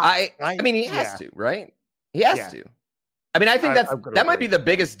thought? I mean, he has to, right? He has to. I mean, I think that might be the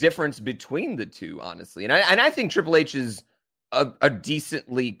biggest difference between the two, honestly. And I think Triple H is a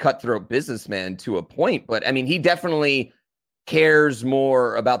decently cutthroat businessman to a point, but I mean, he definitely cares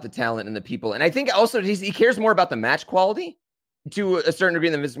more about the talent and the people. And I think also he cares more about the match quality to a certain degree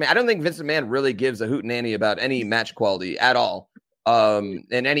than Vince McMahon. I don't think Vince McMahon really gives a hootenanny about any match quality at all, in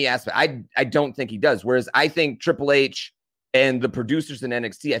any aspect. I don't think he does. Whereas I think Triple H and the producers in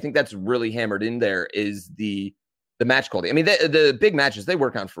NXT, I think that's really hammered in there is the match quality. I mean, the big matches they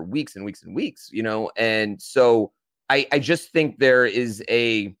work on for weeks and weeks and weeks, you know? And so I just think there is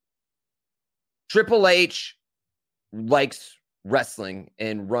a Triple H likes wrestling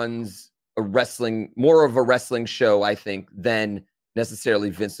and runs more of a wrestling show, I think, than necessarily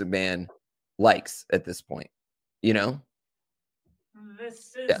Vince McMahon likes at this point, you know?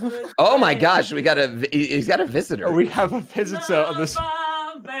 Oh my gosh, he's got a visitor. Oh, we have a visitor on this. Who's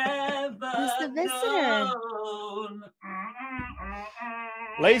the visitor?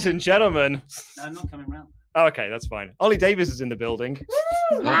 Ladies and gentlemen. No, I'm not coming round. Oh, okay, that's fine. Ollie Davis is in the building.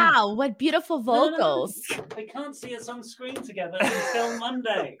 Wow, what beautiful vocals. No. They can't see us on screen together until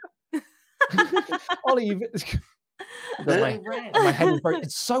Monday. Ollie, my head is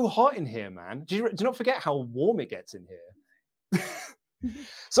it's so hot in here, man. Do not forget how warm it gets in here.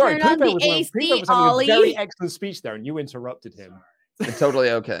 Sorry, Pupo was having a very excellent speech there, and you interrupted him. It's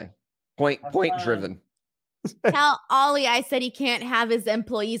totally okay. Point driven. Tell Ollie I said he can't have his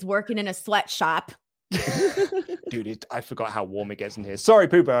employees working in a sweatshop. Dude, I forgot how warm it gets in here. Sorry,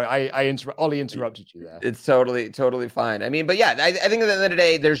 Pupo. Ollie interrupted you there. It's totally fine. I mean, but yeah, I think at the end of the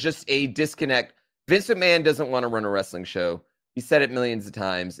day, there's just a disconnect. Vince McMahon doesn't want to run a wrestling show. He said it millions of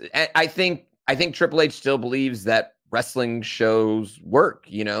times. I think Triple H still believes that wrestling shows work,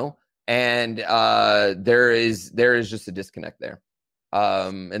 you know, and there is just a disconnect there.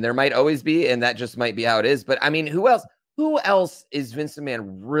 And there might always be, and that just might be how it is. But I mean, who else is Vince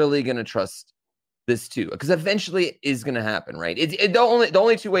McMahon really going to trust this to? Because eventually it is going to happen, right? The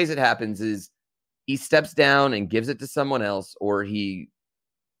only two ways it happens is he steps down and gives it to someone else, or he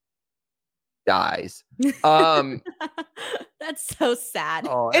dies. That's so sad.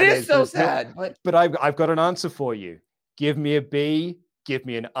 Oh, it is so sad. But I've got an answer for you. Give me a B. Give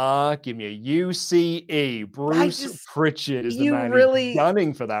me an R. Give me a UCE. Bruce Pritchard is the man who's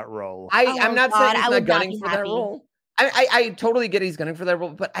gunning for that role. I'm not saying he's not gunning for that role. I totally get he's gunning for that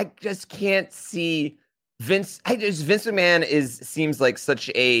role, but I just can't see Vince. Vince McMahon seems like such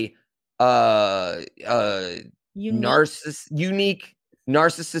a unique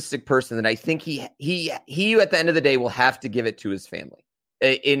narcissistic person that I think he at the end of the day will have to give it to his family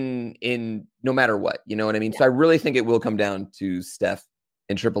in no matter what, you know what I mean? Yeah. So I really think it will come down to Steph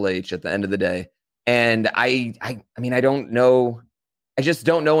and Triple H at the end of the day. And I mean, I don't know. I just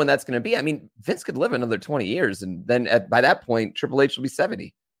don't know when that's going to be. I mean, Vince could live another 20 years. And then by that point, Triple H will be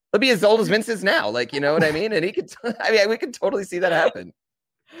 70. He'll be as old as Vince is now. Like, you know what I mean? And he could, we could totally see that happen.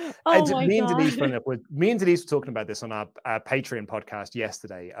 Me and Denise were talking about this on our Patreon podcast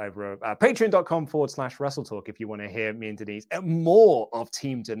yesterday over patreon.com/WrestleTalk if you want to hear me and Denise more of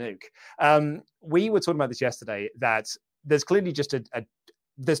Team Danuke. We were talking about this yesterday, that there's clearly just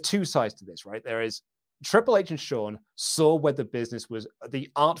there's two sides to this, right? There is Triple H and Shawn saw where the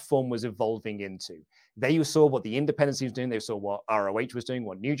art form was evolving into. They saw what the independence was doing. They saw what ROH was doing,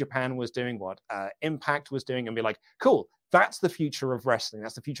 what New Japan was doing, what Impact was doing, and be like, cool, that's the future of wrestling.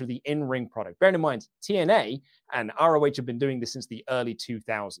 That's the future of the in-ring product. Bearing in mind, TNA and ROH have been doing this since the early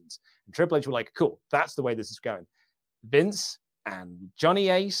 2000s. And Triple H were like, cool, that's the way this is going. Vince and Johnny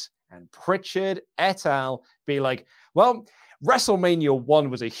Ace and Pritchard et al. Be like, well, WrestleMania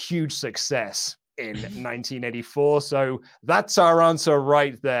 1 was a huge success in 1984, so that's our answer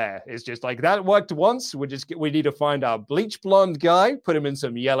right there. It's just like, that worked once. We need to find our bleach blonde guy, put him in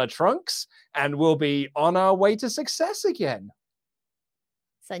some yellow trunks, and we'll be on our way to success again.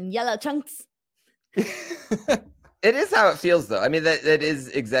 Some yellow trunks. It is how it feels, though. I mean, that is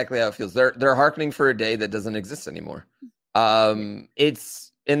exactly how it feels. They're hearkening for a day that doesn't exist anymore.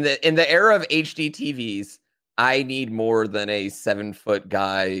 It's in the era of HD TVs. I need more than a 7-foot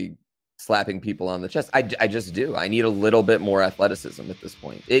guy slapping people on the chest. I just do. I need a little bit more athleticism at this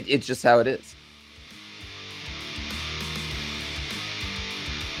point. It's just how it is.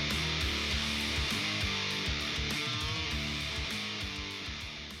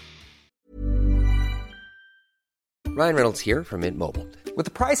 Ryan Reynolds here from Mint Mobile. With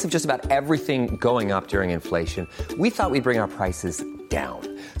the price of just about everything going up during inflation, we thought we'd bring our prices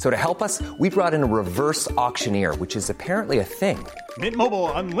down. So to help us, we brought in a reverse auctioneer, which is apparently a thing. Mint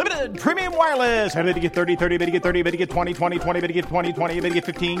Mobile Unlimited Premium Wireless. How to get 30, 30, bit to get 30, bit to get 20, 20, 20, bit to get 20, 20, bit to get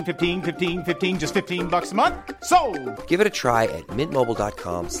 15, 15, 15, 15, just $15 a month? Sold! Give it a try at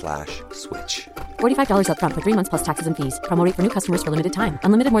mintmobile.com/switch. $45 up front for 3 months plus taxes and fees. Promo rate for new customers for limited time.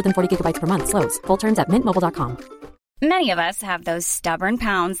 Unlimited more than 40 gigabytes per month. Slows full terms at mintmobile.com. Many of us have those stubborn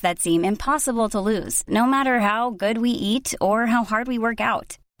pounds that seem impossible to lose, no matter how good we eat or how hard we work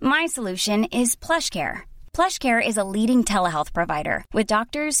out. My solution is PlushCare. PlushCare is a leading telehealth provider with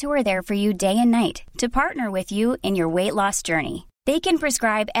doctors who are there for you day and night to partner with you in your weight loss journey. They can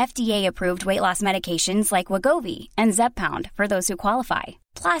prescribe FDA-approved weight loss medications like Wegovy and Zepbound for those who qualify.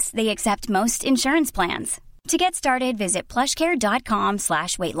 Plus, they accept most insurance plans. To get started, visit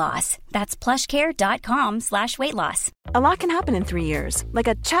plushcare.com/weightloss. That's plushcare.com/weightloss. A lot can happen in 3 years, like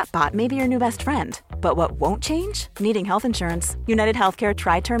a chatbot may be your new best friend. But what won't change? Needing health insurance. United Healthcare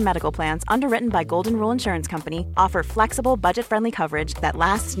Tri-Term Medical Plans, underwritten by Golden Rule Insurance Company, offer flexible, budget-friendly coverage that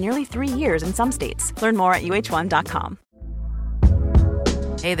lasts nearly 3 years in some states. Learn more at uh1.com.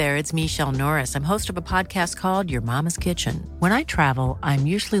 Hey there, it's Michelle Norris. I'm host of a podcast called Your Mama's Kitchen. When I travel, I'm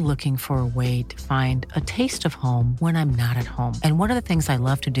usually looking for a way to find a taste of home when I'm not at home. And one of the things I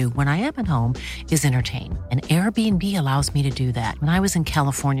love to do when I am at home is entertain. And Airbnb allows me to do that. When I was in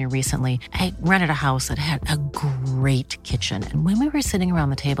California recently, I rented a house that had a great kitchen. And when we were sitting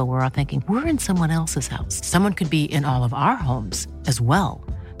around the table, we were all thinking, we're in someone else's house. Someone could be in all of our homes as well.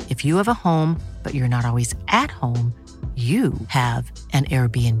 If you have a home, but you're not always at home, you have an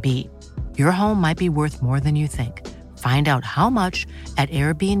Airbnb. Your home might be worth more than you think. Find out how much at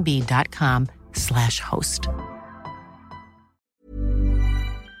airbnb.com/host.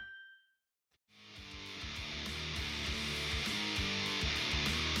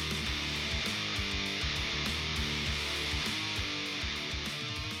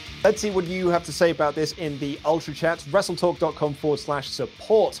 Let's see what you have to say about this in the Ultra Chat.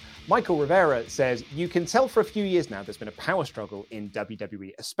 WrestleTalk.com/support. Michael Rivera says, you can tell for a few years now there's been a power struggle in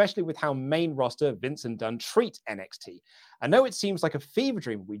WWE, especially with how main roster Vince and Dunn treat NXT. I know it seems like a fever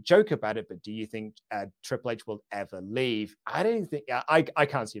dream. We joke about it, but do you think Triple H will ever leave? I don't think, I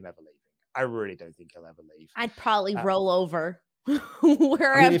can't see him ever leaving. I really don't think he'll ever leave. I'd probably roll over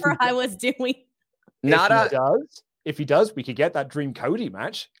wherever I was doing. If he does, we could get that Dream Cody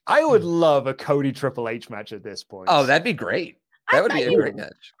match. I would love a Cody Triple H match at this point. Oh, that'd be great. That would be a great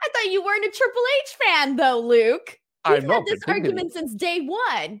match. I thought you weren't a Triple H fan, though, Luke. We've had this argument since day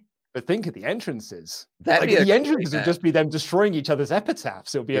one. But think of the entrances. The entrances would just be them destroying each other's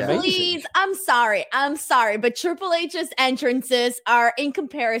epitaphs. It would be amazing. Please, I'm sorry, but Triple H's entrances are in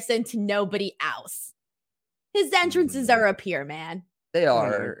comparison to nobody else. His entrances are up here, man. They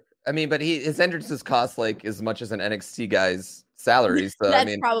are. I mean, but his entrances cost like as much as an NXT guy's salary. So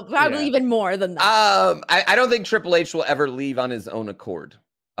that's probably even more than that. I don't think Triple H will ever leave on his own accord.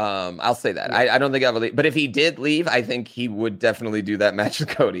 I'll say that. I don't think I'll leave. But if he did leave, I think he would definitely do that match with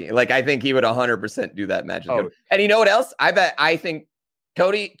Cody. Like, I think he would 100% do that match with Cody. And you know what else? I think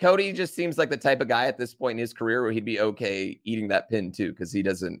Cody just seems like the type of guy at this point in his career where he'd be okay eating that pin too, because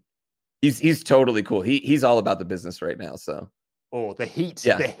he's totally cool. He's all about the business right now. So. Oh, the heat!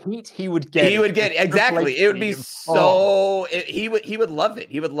 Yeah. The heat he would get. He would get exactly. It would be so. He would love it.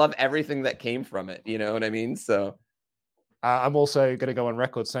 He would love everything that came from it. You know what I mean? So, I'm also going to go on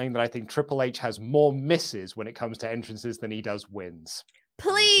record saying that I think Triple H has more misses when it comes to entrances than he does wins.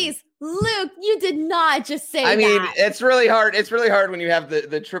 Please, Luke, you did not just say that. I mean, it's really hard. It's really hard when you have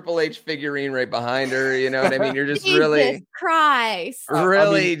the Triple H figurine right behind her. You know what I mean? You're just Jesus Christ.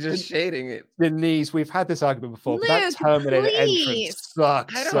 Really just shading it. Denise, we've had this argument before, but that Terminator entrance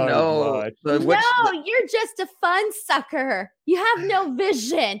sucks. I don't know. You're just a fun sucker. You have no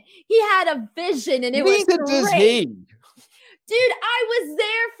vision. He had a vision and it was great. Does he? Dude, I was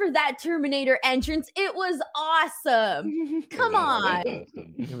there for that Terminator entrance. It was awesome. Come on.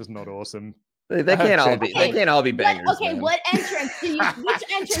 It was not awesome. They can't all be. They can't all be bangers. Which entrance do you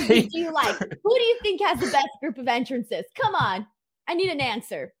like? Who do you think has the best group of entrances? Come on. I need an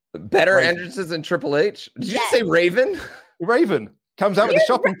answer. Better entrances than Triple H? Did you say Raven? Raven comes out with a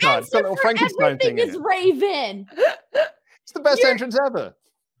shopping cart. It's got a little Frankenstein thing in it. Raven. It's the best entrance ever.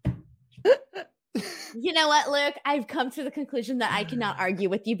 You know what, Luke? I've come to the conclusion that I cannot argue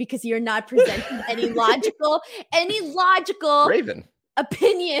with you because you're not presenting any logical Raven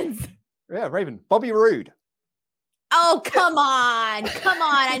opinions. Yeah, Raven. Bobby Roode. Oh, come on.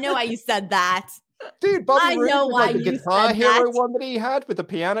 I know why you said that. Dude, Bobby Roode know was why like the you Guitar said Hero that. one that he had with the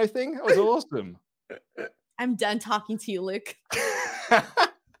piano thing. That was awesome. I'm done talking to you, Luke.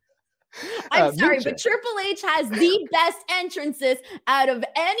 I'm sorry, but Triple H has the best entrances out of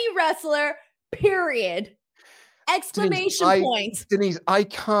any wrestler, period. Exclamation point. Denise, I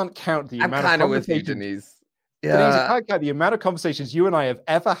can't count the amount I'm kind of of with you, Denise. Yeah. Denise, I can't count the amount of conversations you and I have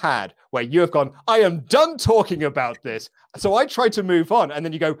ever had where you have gone, I am done talking about this. So I try to move on. And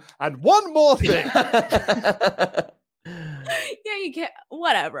then you go, and one more thing. Yeah, you can't.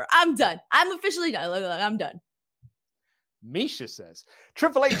 Whatever. I'm done. I'm officially done. Look, I'm done. Misha says,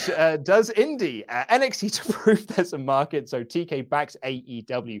 Triple H does indie. NXT to prove there's a market, so TK backs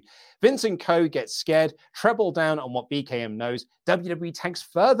AEW. Vince and Co. get scared, treble down on what BKM knows. WWE tanks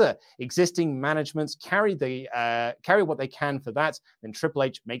further. Existing managements carry what they can for that. Then Triple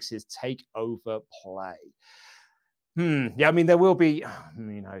H makes his takeover play. Yeah, I mean, there will be,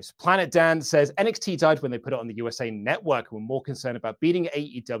 who knows. Planet Dan says, NXT died when they put it on the USA Network and were more concerned about beating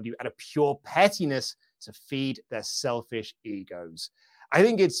AEW out of pure pettiness to feed their selfish egos. I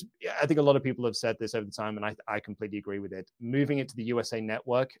think a lot of people have said this over the time, and I completely agree with it. Moving it to the USA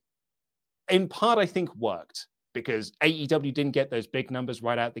Network, in part, I think worked because AEW didn't get those big numbers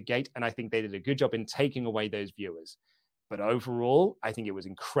right out the gate, and I think they did a good job in taking away those viewers. But overall, I think it was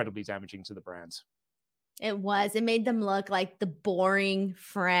incredibly damaging to the brands. It was. It made them look like the boring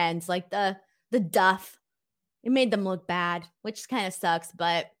friends, like the duff. It made them look bad, which kind of sucks,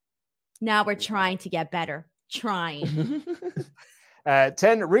 but now we're trying to get better. Trying. 10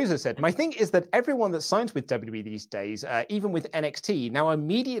 Ruza said, my thing is that everyone that signs with WWE these days, even with NXT, now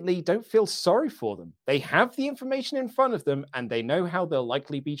immediately don't feel sorry for them. They have the information in front of them and they know how they'll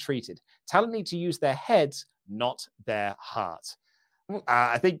likely be treated. Talent need to use their heads, not their heart.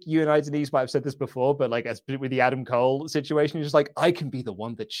 I think you and I, Denise, might have said this before, but like as with the Adam Cole situation, you're just like, I can be the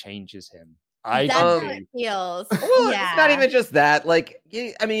one that changes him. That's how it feels. Well, yeah. It's not even just that. Like,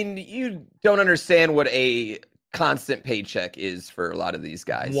 I mean, you don't understand what a constant paycheck is for a lot of these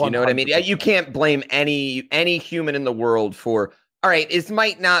guys. 100%. You know what I mean? You can't blame any human in the world for, all right, this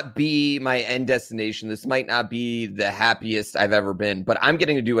might not be my end destination. This might not be the happiest I've ever been, but I'm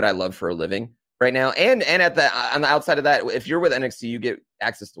getting to do what I love for a living right now. And on the outside of that, if you're with NXT, you get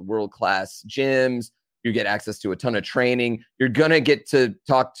access to world-class gyms. You get access to a ton of training. You're going to get to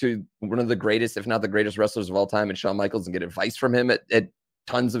talk to one of the greatest, if not the greatest wrestlers of all time, and Shawn Michaels, and get advice from him at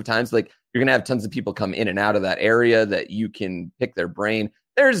tons of times. Like, you're going to have tons of people come in and out of that area that you can pick their brain.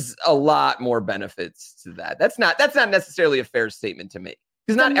 There's a lot more benefits to that. That's not necessarily a fair statement to make,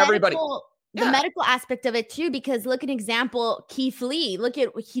 because not everybody. The medical aspect of it too, because look at an example, Keith Lee. Look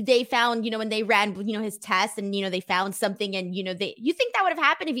at they found, when they ran, his test, and they found something, and you think that would have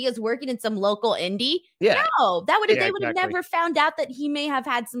happened if he was working in some local indie? Yeah. No, they would have never found out that he may have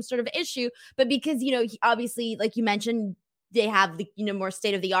had some sort of issue, but because he obviously, like you mentioned, they have the more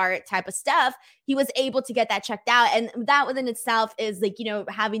state of the art type of stuff. He was able to get that checked out, and that within itself is like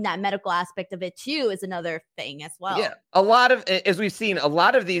having that medical aspect of it too is another thing as well. Yeah, a lot of, as we've seen, a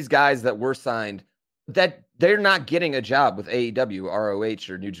lot of these guys that were signed, that they're not getting a job with AEW, ROH,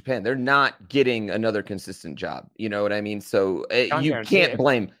 or New Japan. They're not getting another consistent job. You know what I mean? So you can't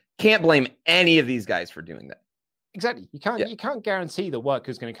blame any of these guys for doing that. Exactly. You can't guarantee the work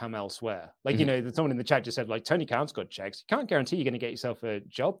is going to come elsewhere. Like, someone in the chat just said, like, Tony Khan's got checks. You can't guarantee you're going to get yourself a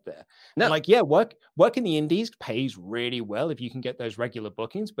job there. No. And work in the indies pays really well if you can get those regular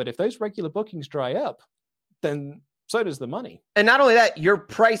bookings. But if those regular bookings dry up, then so does the money. And not only that, your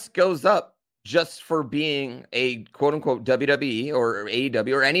price goes up just for being a quote unquote WWE or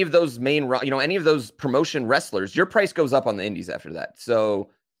AEW or any of those any of those promotion wrestlers. Your price goes up on the indies after that. So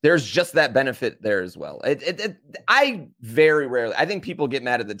there's just that benefit there as well. I very rarely, I think people get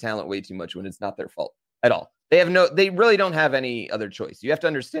mad at the talent way too much when it's not their fault at all. They really don't have any other choice. You have to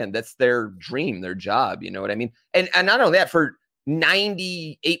understand that's their dream, their job. You know what I mean? And not only that, for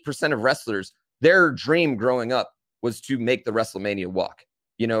 98% of wrestlers, their dream growing up was to make the WrestleMania walk.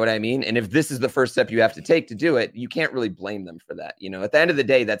 You know what I mean? And if this is the first step you have to take to do it, you can't really blame them for that. At the end of the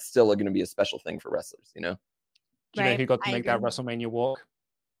day, that's still going to be a special thing for wrestlers, Do you know who got to make that WrestleMania walk?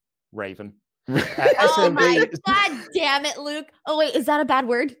 Raven. Oh my God damn it, Luke. Oh wait, is that a bad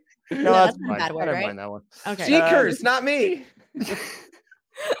word? No, that's not a bad word, I don't right? mind that one. Okay. Seekers, not me.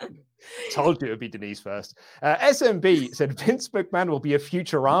 Told you it would be Denise first. SMB said Vince McMahon will be a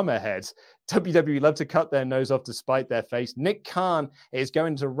Futurama head. WWE love to cut their nose off to spite their face. Nick Khan is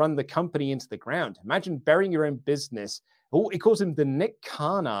going to run the company into the ground. Imagine burying your own business. Oh, he calls him the Nick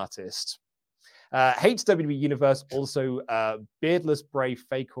Khan artist. Hates WWE Universe, also beardless, brave,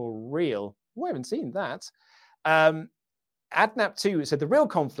 fake or real. We haven't seen that. Adnap2 said the real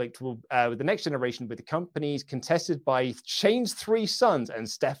conflict will with the next generation with the companies contested by Shane's 3 sons and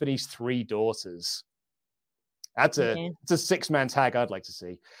Stephanie's 3 daughters. It's a 6-man tag I'd like to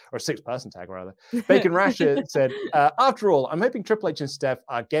see, or a 6-person tag rather. Bacon Rasher said, after all, I'm hoping Triple H and Steph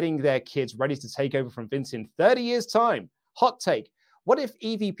are getting their kids ready to take over from Vince in 30 years' time. Hot take. What if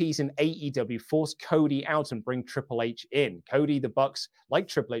EVPs in AEW force Cody out and bring Triple H in? Cody, the Bucks, like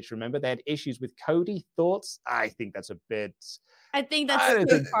Triple H, remember, they had issues with Cody. Thoughts? I think that's a bit... I think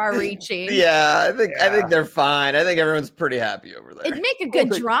that's too far-reaching. Yeah, I think they're fine. I think everyone's pretty happy over there. It'd make a good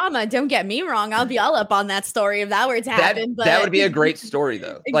drama. Don't get me wrong. I'll be all up on that story if that were to happen. But that would be a great story,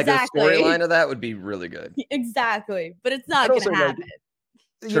 though. Exactly. Like a storyline of that would be really good. Exactly, but it's not going to happen.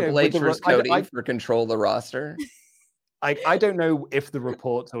 Triple H versus Cody for control of the roster. I don't know if the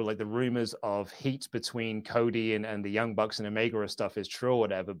reports or like the rumors of heat between Cody and the Young Bucks and Omega or stuff is true or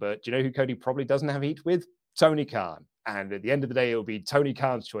whatever. But do you know who Cody probably doesn't have heat with? Tony Khan. And at the end of the day, it will be Tony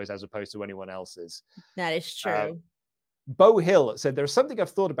Khan's choice as opposed to anyone else's. That is true. Bo Hill said, there's something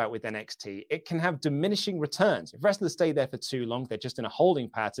I've thought about with NXT. It can have diminishing returns. If wrestlers stay there for too long, they're just in a holding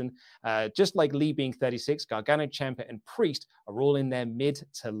pattern. Just like Lee being 36, Gargano, Ciampa, and Priest are all in their mid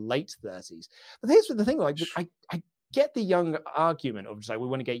to late 30s. But here's the thing, like I get the young argument of just like, we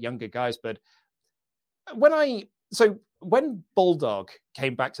want to get younger guys. But when Bulldog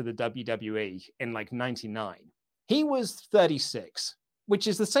came back to the WWE in like 99, he was 36, which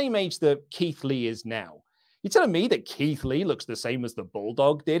is the same age that Keith Lee is now. You're telling me that Keith Lee looks the same as the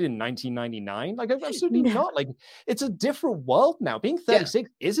Bulldog did in 1999? Like, absolutely not. Like, it's a different world now. Being 36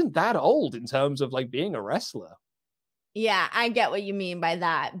 isn't that old in terms of like being a wrestler. Yeah, I get what you mean by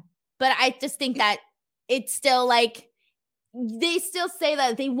that. But I just think that it's still like, they still say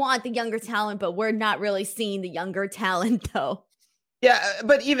that they want the younger talent, but we're not really seeing the younger talent though. Yeah,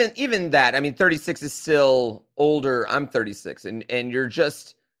 but even that, I mean, 36 is still older. I'm 36, and you're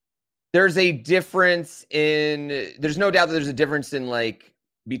just, there's a difference there's no doubt that there's a difference in like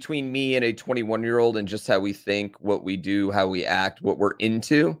between me and a 21-year-old and just how we think, what we do, how we act, what we're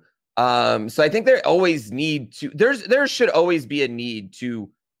into. So I think there should always be a need to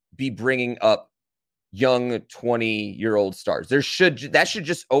be bringing up young 20-year-old stars. That should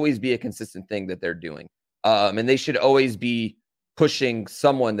just always be a consistent thing that they're doing. And they should always be pushing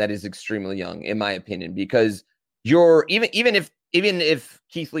someone that is extremely young, in my opinion, because even if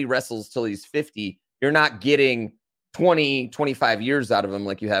Keith Lee wrestles till he's 50, you're not getting 20, 25 years out of him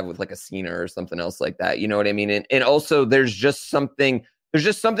like you have with like a Cena or something else like that. You know what I mean? And also there's just something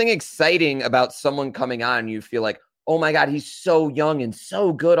exciting about someone coming on and you feel like, oh my God, he's so young and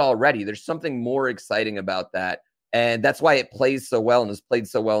so good already. There's something more exciting about that. And that's why it plays so well and has played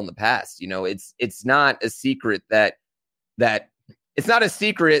so well in the past. You know, it's not a secret that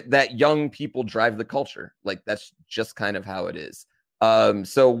young people drive the culture. Like, that's just kind of how it is.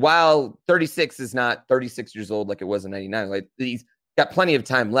 So while 36 is not 36 years old like it was in 99, like he's got plenty of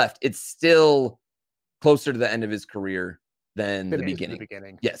time left, it's still closer to the end of his career than the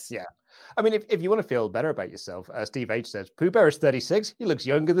beginning. Yes. Yeah. I mean, if you want to feel better about yourself, Steve H says, Pooh Bear is 36. He looks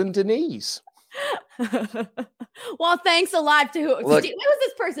younger than Denise. Well, thanks a lot to what was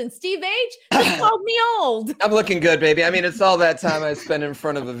this person? Steve H. Just called me old. I'm looking good, baby. I mean, it's all that time I spend in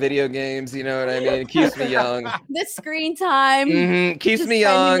front of a video games. You know what I mean? It keeps me young. The screen time keeps me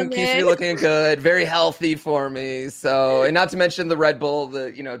young, keeps me looking good, very healthy for me. So, and not to mention the Red Bull,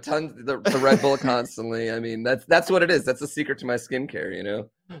 the Red Bull constantly. I mean, that's what it is. That's the secret to my skincare. You know.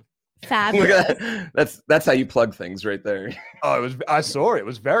 Fabulous. That's how you plug things right there. Oh, I saw it. It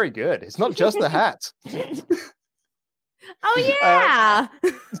was very good. It's not just the hat. Oh yeah,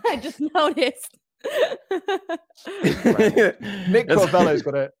 I just noticed. Nick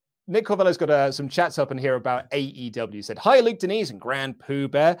Corvello's got some chats up in here about AEW. Said, hi, Luke, Denise, and Grand Pooh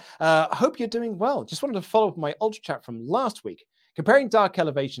Bear. Hope you're doing well. Just wanted to follow up my Ultra chat from last week. Comparing Dark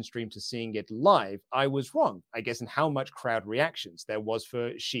Elevation stream to seeing it live, I was wrong, I guess, in how much crowd reactions there was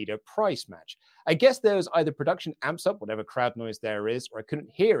for Shida Price match. I guess there was either production amps up whatever crowd noise there is, or I couldn't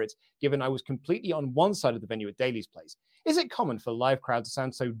hear it, given I was completely on one side of the venue at Daly's place. Is it common for live crowds to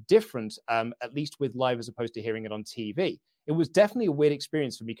sound so different, at least with live as opposed to hearing it on TV? It was definitely a weird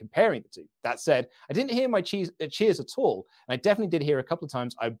experience for me comparing the two. That said, I didn't hear my cheers at all. And I definitely did hear a couple of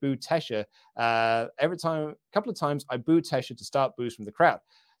times I booed Tesha. A couple of times I booed Tesha to start boos from the crowd.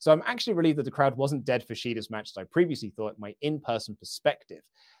 So I'm actually relieved that the crowd wasn't dead for Shida's match as I previously thought, my in-person perspective.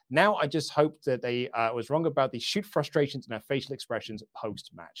 Now I just hope that they was wrong about the shoot frustrations and our facial expressions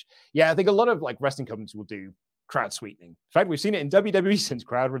post-match. Yeah, I think a lot of like wrestling companies will do crowd sweetening. In fact, we've seen it in WWE since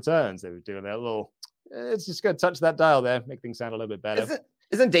crowd returns. They were doing that little... It's just going to touch that dial there, make things sound a little bit better.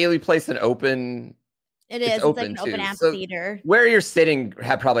 Isn't Daily Place an open? It is. It's like an open amphitheater. So where you're sitting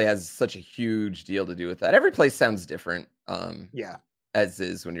probably has such a huge deal to do with that. Every place sounds different. Yeah, as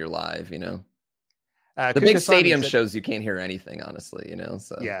is when you're live, you know. The big stadium shows you can't hear anything, honestly, you know?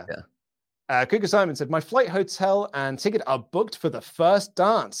 So, yeah. Cougar Simon said, my flight, hotel, and ticket are booked for the first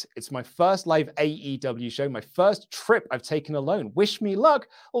dance. It's my first live AEW show, my first trip I've taken alone. Wish me luck.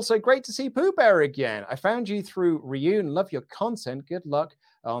 Also, great to see Pooh Bear again. I found you through Reun. Love your content. Good luck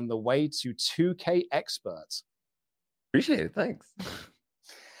on the way to 2K Experts. Appreciate it. Thanks.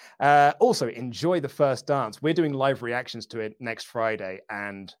 Also, enjoy the first dance. We're doing live reactions to it next Friday.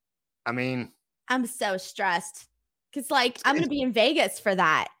 And I mean, I'm so stressed because, like, I'm going to be in Vegas for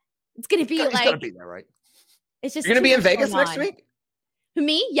that. It's going to be it's like, gotta be there, right? It's just you're going to be in Vegas next week?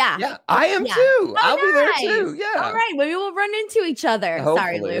 Me? Yeah. Yeah, I am too. Oh, I'll be there too. Yeah. All right. Maybe we'll run into each other. Hopefully,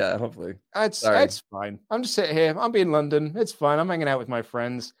 Sorry, Luke. Yeah, hopefully. It's fine. I'm just sitting here. I'll be in London. It's fine. I'm hanging out with my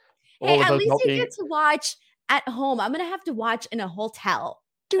friends. Hey, at least you get to watch at home. I'm going to have to watch in a hotel.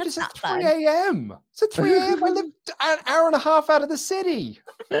 Dude, it's at 3 a.m. It's at 3 a.m. I live an hour and a half out of the city.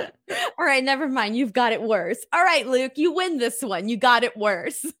 All right, never mind. You've got it worse. All right, Luke, you win this one. You got it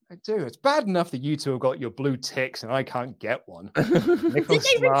worse. I do. It's bad enough that you two have got your blue ticks and I can't get one. Did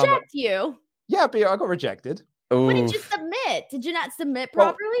they reject you? Yeah, but I got rejected. What did you submit? Did you not submit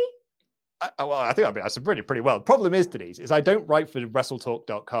properly? I think I submitted pretty well. The problem is, Denise, is I don't write for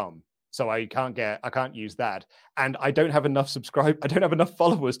WrestleTalk.com. So I can't use that. And I don't have enough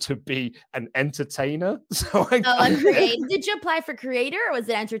followers to be an entertainer. So Did you apply for creator or was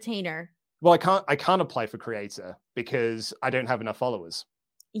it entertainer? Well, I can't apply for creator because I don't have enough followers.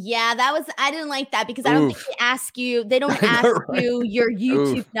 Yeah, I didn't like that because I don't think they don't ask you your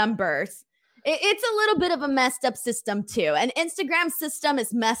YouTube numbers. It's a little bit of a messed up system too. And Instagram system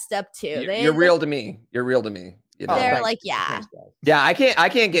is messed up too. You're real to me. You're real to me. You know? They're like, yeah. Yeah, I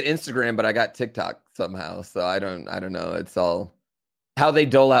can't get Instagram, but I got TikTok somehow. So I don't know. It's all how they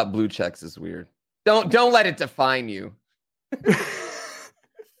dole out blue checks is weird. Don't let it define you.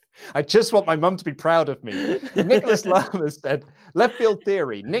 I just want my mum to be proud of me. Nicholas Lama said, left field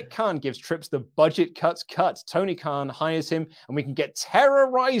theory. Nick Khan gives Trips the budget cuts. Tony Khan hires him and we can get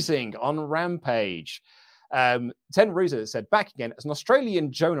terrorizing on Rampage. Ten Ruza said, back again as an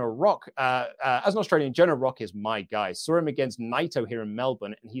Australian, Jonah Rock is my guy. Saw him against Naito here in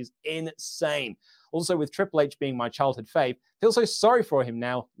Melbourne, and he's insane. Also, with Triple H being my childhood fave, feel so sorry for him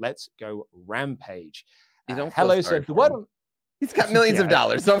now. Let's go Rampage. Hello said, he's got millions of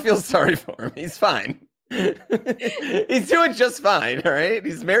dollars. Don't feel sorry for him. He's fine. He's doing just fine. All right.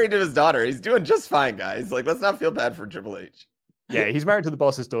 He's married to his daughter. He's doing just fine, guys. Like, let's not feel bad for Triple H. Yeah, he's married to the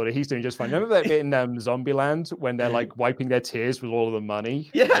boss's daughter. He's doing just fine. Remember that bit in Zombieland when they're like wiping their tears with all of the money?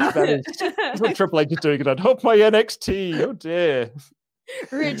 Yeah. That's what Triple H is doing. I'd hope my NXT. Oh, dear.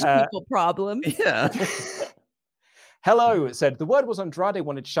 Rich people problems. Yeah. Hello, it said, the word was Andrade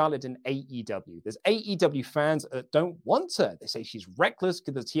wanted Charlotte in AEW. There's AEW fans that don't want her. They say she's reckless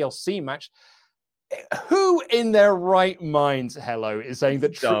because the TLC match. Who in their right minds, is saying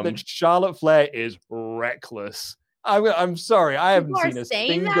that Charlotte Flair is reckless? I'm sorry. I haven't seen a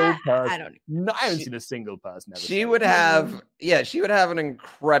single person. I haven't seen a single person. She would have an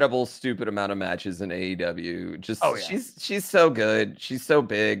incredible, stupid amount of matches in AEW. She's so good. She's so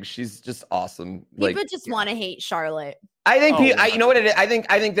big. She's just awesome. People just want to hate Charlotte. I think you know what it is. I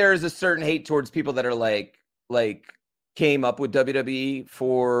think there is a certain hate towards people that are like came up with WWE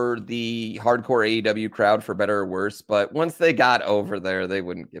for the hardcore AEW crowd, for better or worse. But once they got over there, they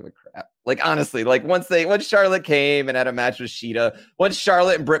wouldn't give a crap. Like, honestly, like once Charlotte came and had a match with Sheeta, once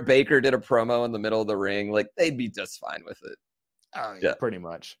Charlotte and Britt Baker did a promo in the middle of the ring, like they'd be just fine with it. Oh, yeah, pretty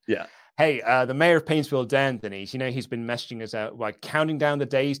much. Yeah. Hey, the mayor of Painesville, Dan Denise, he's been messaging us out, like counting down the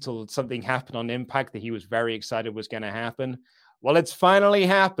days till something happened on Impact that he was very excited was going to happen. Well, it's finally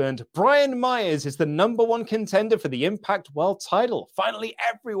happened. Brian Myers is the #1 contender for the Impact World title. Finally,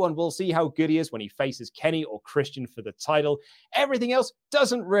 everyone will see how good he is when he faces Kenny or Christian for the title. Everything else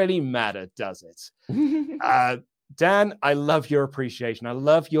doesn't really matter, does it? Dan, I love your appreciation. I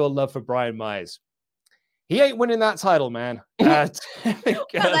love your love for Brian Myers. He ain't winning that title, man. That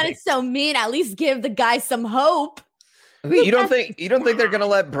is so mean. At least give the guy some hope. You don't think they're gonna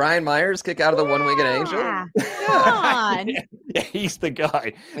let Brian Myers kick out of the One-Winged Angel? Come on. Yeah, he's the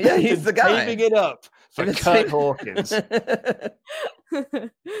guy. Yeah, he's the guy. Saving it up for Kurt Hawkins. The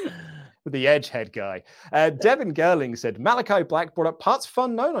Edgehead guy. Devin Gerling said, Malachi Black brought up parts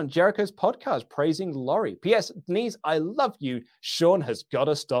fun known on Jericho's podcast, praising Laurie. P.S. Denise, I love you. Sean has got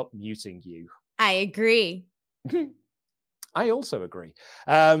to stop muting you. I agree. I also agree.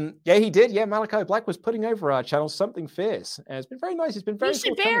 Yeah, he did. Yeah, Malachi Black was putting over our channel something fierce. And it's been very nice. It's been very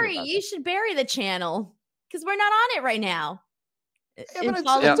You should bury the channel because we're not on it right now. but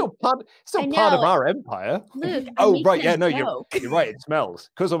it's still part of our empire. Luke, right. Yeah, no, you're right. It smells.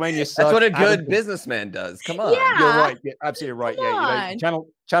 Quizlemania sucks. That's what a good businessman does. Come on. Yeah. You're right. You're absolutely right.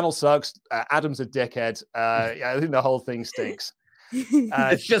 Channel sucks. Adam's a dickhead. I think the whole thing stinks.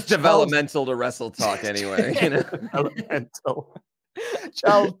 It's just developmental to Wrestle Talk anyway. Developmental.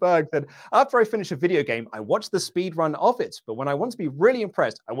 Charles Berg said, after I finish a video game, I watch the speed run of it. But when I want to be really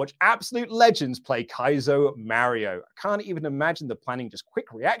impressed, I watch absolute legends play Kaizo Mario. I can't even imagine the planning, just quick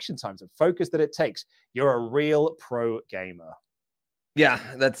reaction times and focus that it takes. You're a real pro gamer. Yeah,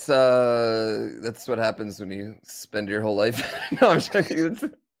 that's what happens when you spend your whole life. No, I'm joking.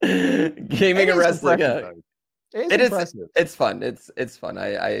 Gaming and wrestling. Yeah. It is. It's fun. It's fun.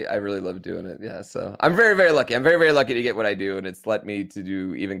 I really love doing it. Yeah. So I'm very, very lucky. I'm very, very lucky to get what I do, and it's let me to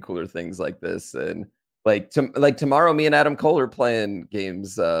do even cooler things like this. And like tomorrow, me and Adam Cole are playing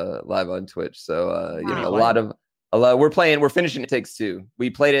games live on Twitch. So we're finishing It Takes Two. We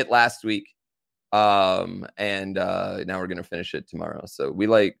played it last week, and now we're gonna finish it tomorrow. So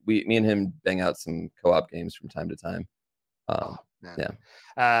me and him bang out some co-op games from time to time. Yeah.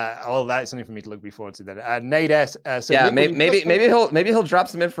 Well, that's something for me to look forward to. Then Nate S. said, maybe he'll drop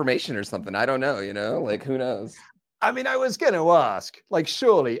some information or something. I don't know. Like who knows? I mean, I was gonna ask. Like,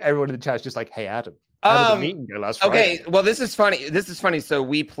 surely everyone in the chat is just like, "Hey, Adam, how did the meeting go last Friday?" Okay, well, this is funny. So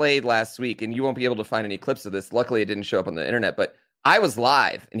we played last week, and you won't be able to find any clips of this. Luckily, it didn't show up on the internet, but I was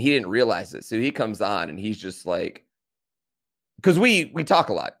live, and he didn't realize it. So he comes on, and he's just like, because we talk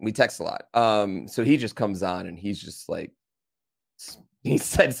a lot, we text a lot. So he just comes on, and he's just like. He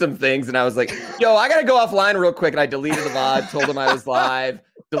said some things, and I was like, yo, I got to go offline real quick. And I deleted the VOD, told him I was live,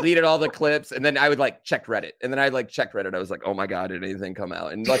 deleted all the clips. And then I would check Reddit. And then I checked Reddit. I was like, oh my God, did anything come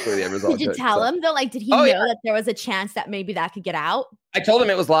out? And luckily it was all good. Did you tell him though? Did he know that there was a chance that maybe that could get out? I told him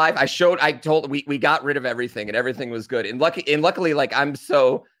it was live. We got rid of everything and everything was good. And luckily,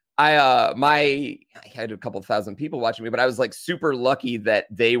 I had a couple thousand people watching me, but I was super lucky that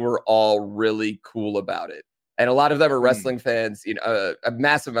they were all really cool about it. And a lot of them are wrestling fans, a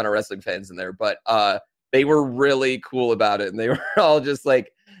massive amount of wrestling fans in there, but they were really cool about it. And they were all just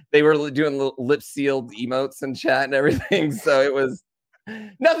they were doing little lip sealed emotes and chat and everything. So it was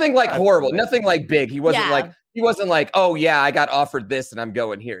nothing horrible, nothing big. He wasn't like, oh yeah, I got offered this and I'm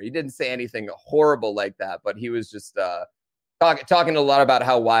going here. He didn't say anything horrible like that, but he was just talking a lot about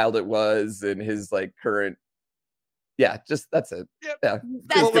how wild it was and his current. Yeah, just that's it. Yeah,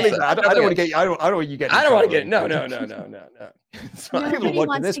 I don't want to get. I don't want you getting. I don't want to get. No. Nobody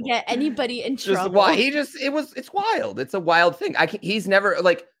wants to get anybody in trouble. Just why it's wild. It's a wild thing. He's never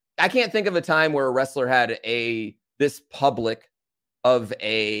I can't think of a time where a wrestler had this public of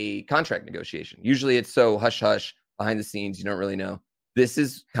a contract negotiation. Usually it's so hush hush behind the scenes. You don't really know. This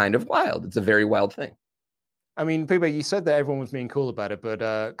is kind of wild. It's a very wild thing. I mean, Pooba, you said that everyone was being cool about it,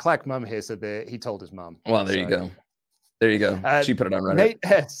 but Clack Mum here said that he told his mum. Well, there you go. There you go. She put it on Reddit. Nate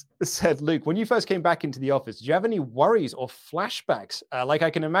S. said, Luke, when you first came back into the office, did you have any worries or flashbacks? I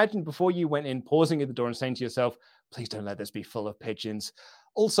can imagine before you went in, pausing at the door and saying to yourself, please don't let this be full of pigeons.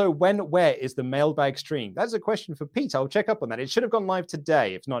 Also, where is the mailbag stream? That's a question for Pete. I'll check up on that. It should have gone live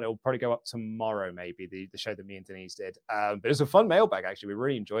today. If not, it'll probably go up tomorrow, maybe, the show that me and Denise did. But it was a fun mailbag, actually. We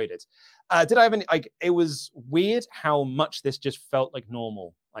really enjoyed it. Did I have any, it was weird how much this just felt like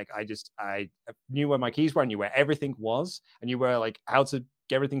normal. I knew where my keys were. I knew where everything was. I knew where, how to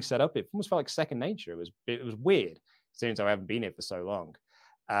get everything set up. It almost felt like second nature. It was weird, since I haven't been here for so long.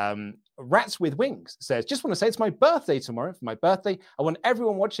 Rats with Wings says, just want to say it's my birthday tomorrow. For my birthday, I want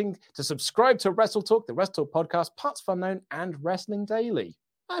everyone watching to subscribe to Wrestle Talk, the Wrestle Talk podcast, Parts of Unknown, and Wrestling Daily.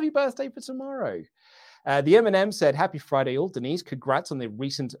 Happy birthday for tomorrow. The M&M said, happy Friday all. Denise, congrats on the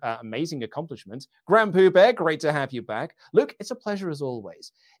recent amazing accomplishments. Grand Pooh Bear, great to have you back. Luke, it's a pleasure as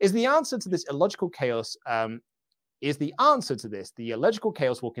always. Is the answer to this illogical chaos the illogical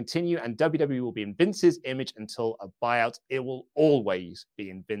chaos will continue and WWE will be in Vince's image until a buyout. It will always be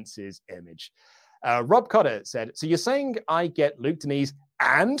in Vince's image. Rob Cotter said, so you're saying I get Luke, Denise,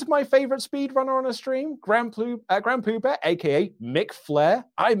 and my favorite speedrunner on a stream, Grand Pooh Bear, a.k.a. Mick Flair.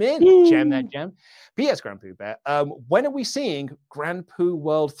 I'm in. Woo. Jam that jam. P.S. Grand Pooh Bear, when are we seeing Grand Pooh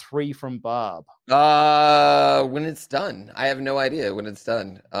World 3 from Barb? When it's done. I have no idea when it's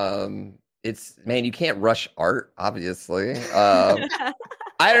done. You can't rush art, obviously.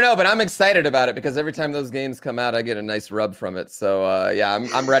 I don't know, but I'm excited about it because every time those games come out, I get a nice rub from it. So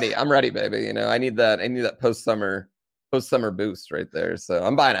I'm ready. I'm ready, baby. I need that post-summer boost right there. So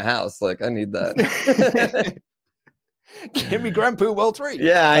I'm buying a house. I need that. Give me Grand Pooh World 3.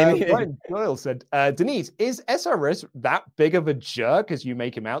 Yeah, I need Brian Doyle said, Denise, is SRS that big of a jerk as you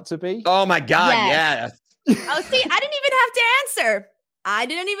make him out to be? Oh my God, yes. Oh, see, I didn't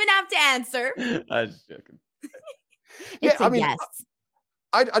even have to answer. I was joking. It's yes.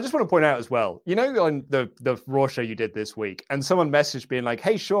 I just want to point out as well, you know, on the Raw show you did this week, and someone messaged being like,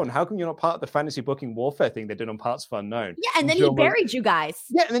 hey, Sean, how come you're not part of the fantasy booking warfare thing they did on Parts of Unknown? Yeah, and then he buried you guys.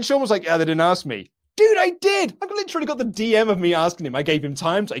 Yeah, and then Sean was like, yeah, they didn't ask me. Dude, I did. I've literally got the DM of me asking him. I gave him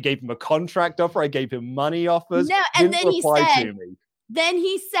times. I gave him a contract offer. I gave him money offers. No, and then he said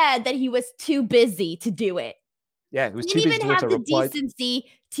that he was too busy to do it. Yeah, it was you too busy. didn't even have the decency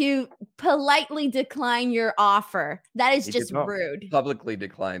to politely decline your offer. That is just rude. Publicly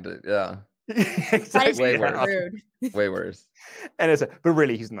declined it. Yeah. Exactly. Way worse. And but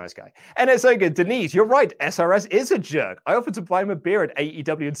really, he's a nice guy. And it's so good. Denise, you're right. SRS is a jerk. I offered to buy him a beer at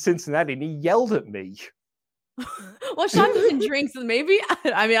AEW in Cincinnati, and he yelled at me. Well, Sean doesn't drink, so maybe.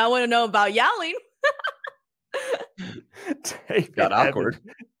 I mean, I want to know about yelling. Got awkward.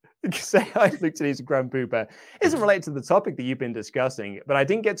 Say hi, Luke Denise and Grand Pooper. Isn't related to the topic that you've been discussing, but I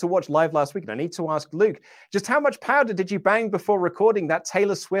didn't get to watch live last week, and I need to ask Luke, just how much powder did you bang before recording that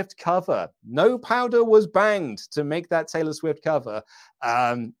Taylor Swift cover? No powder was banged to make that Taylor Swift cover.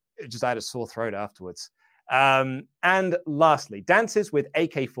 I had a sore throat afterwards. And lastly, Dances with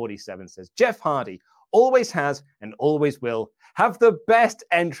AK-47 says, Jeff Hardy always has and always will have the best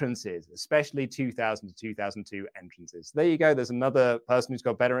entrances, especially 2000 to 2002 entrances. There you go. There's another person who's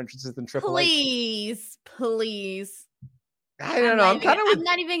got better entrances than Triple H. Please. I don't know. I'm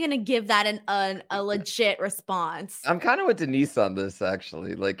not even going to give that a legit response. I'm kind of with Denise on this,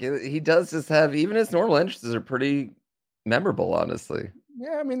 actually. Like, he does just have, even his normal entrances are pretty memorable, honestly.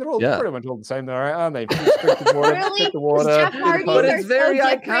 Yeah, I mean, they're all pretty much all the same, though, right? Aren't they? Really? The water. Jeff Hardy, but it's very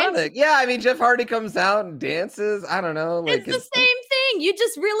iconic. Yeah, I mean, Jeff Hardy comes out and dances. I don't know. Like, it's the same thing. You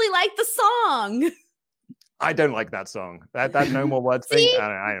just really like the song. I don't like that song. That No More Words thing.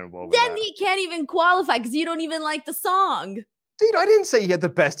 I don't know. Then he can't even qualify because you don't even like the song. Dude, I didn't say he had the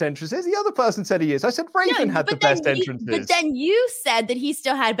best entrances. The other person said he is. I said Raven had the best entrances. But then you said that he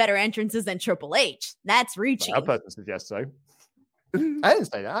still had better entrances than Triple H. That's reaching. That person suggests so. I didn't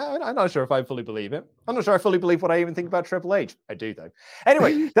say that. I'm not sure if I fully believe it. I'm not sure I fully believe what I even think about Triple H. I do, though.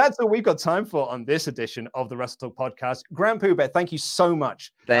 Anyway, that's all we've got time for on this edition of the Wrestle Talk podcast. Grand Pooh, thank you so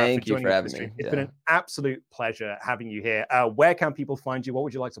much. Thank you for having me. It's been an absolute pleasure having you here. Where can people find you? What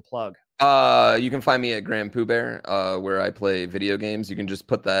would you like to plug? You can find me at Grand Pooh Bear, where I play video games. You can just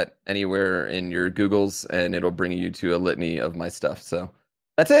put that anywhere in your Googles, and it'll bring you to a litany of my stuff. So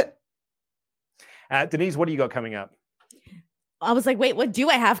that's it. Denise, what do you got coming up? I was like, wait, what do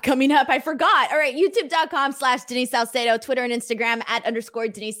I have coming up? I forgot. All right, youtube.com/Denise Salcedo, Twitter and Instagram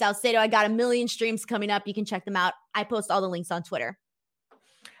 @_Denise Salcedo. I got 1 million streams coming up. You can check them out. I post all the links on Twitter.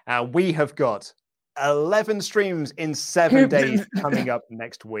 We have got 11 streams in 7 days coming up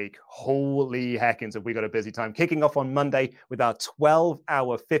next week. Holy heckins, have we got a busy time. Kicking off on Monday with our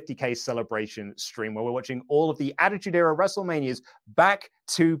 12-hour 50K celebration stream where we're watching all of the Attitude Era WrestleManias back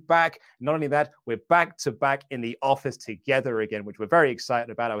to back. Not only that, we're back to back in the office together again, which we're very excited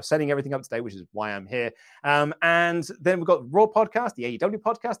about. I was setting everything up today, which is why I'm here. And then we've got Raw podcast, the AEW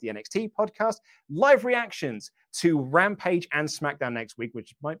podcast, the NXT podcast, live reactions to Rampage and SmackDown next week,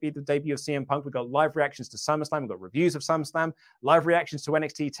 which might be the debut of CM Punk. We've got live reactions to SummerSlam. We've got reviews of SummerSlam, live reactions to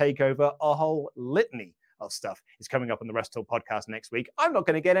NXT TakeOver. A whole litany of stuff is coming up on the Wrestle Talk podcast next week. I'm not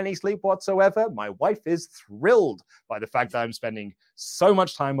going to get any sleep whatsoever. My wife is thrilled by the fact that I'm spending so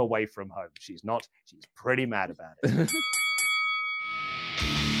much time away from home. She's not. She's pretty mad about it.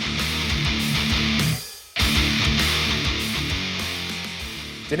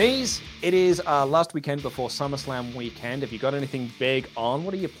 Denise, it is our last weekend before SummerSlam weekend. Have you got anything big on?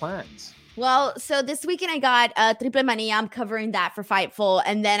 What are your plans? Well, so this weekend I got Triple Mania. I'm covering that for Fightful.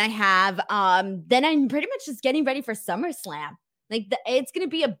 And then I have, then I'm pretty much just getting ready for SummerSlam. Like, it's going to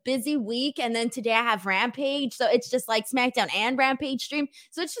be a busy week. And then today I have Rampage. So it's just like SmackDown and Rampage stream.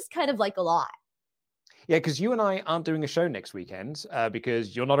 So it's just kind of like a lot. Yeah, because you and I aren't doing a show next weekend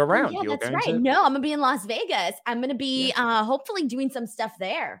because you're not around. Yeah, that's right. No, I'm going to be in Las Vegas. I'm going to be hopefully doing some stuff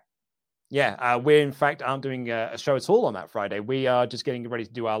there. Yeah, we in fact aren't doing a show at all on that Friday. We are just getting ready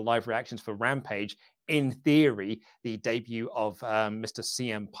to do our live reactions for Rampage. In theory, the debut of Mr.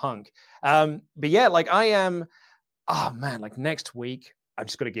 CM Punk. But yeah, like I am, like next week, I've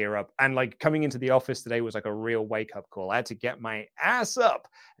just got to gear up. And like coming into the office today was like a real wake-up call. I had to get my ass up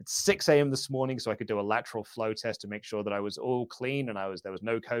at 6 a.m. this morning so I could do a lateral flow test to make sure that I was all clean and there was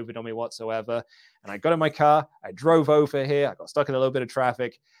no COVID on me whatsoever. And I got in my car, I drove over here, I got stuck in a little bit of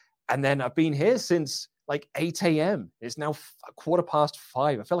traffic. And then I've been here since like 8 a.m. It's now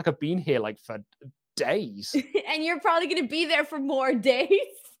 5:15. I feel like I've been here like for days. And you're probably going to be there for more days.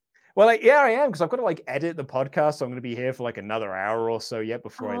 Well, I am, because I've got to edit the podcast. So I'm going to be here for another hour or so yet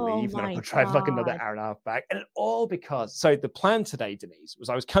before I leave. And I've got to drive another hour and a half back. And all because, so the plan today, Denise, was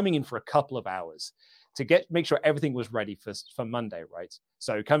I was coming in for a couple of hours to make sure everything was ready for Monday, right?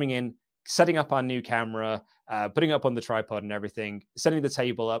 So coming in, setting up our new camera, putting it up on the tripod and everything, setting the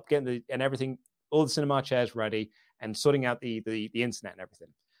table up, getting everything, all the cinema chairs ready, and sorting out the internet and everything.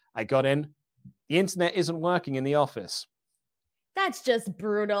 I got in, the internet isn't working in the office. That's just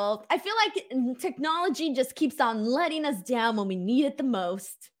brutal. I feel like technology just keeps on letting us down when we need it the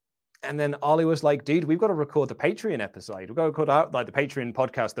most. And then Ollie was like, dude, we've got to record the Patreon episode. We've got to record out the Patreon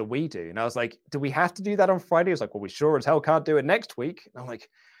podcast that we do. And I was like, do we have to do that on Friday? He was like, well, we sure as hell can't do it next week. And I'm like,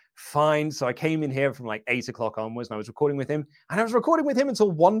 fine. So I came in here from 8 o'clock onwards, and I was recording with him. And I was recording with him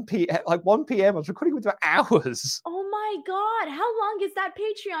until 1 p.m. I was recording with him for hours. Oh my God. How long is that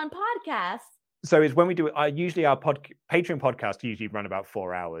Patreon podcast? So it's when we do it. Usually our Patreon podcast usually run about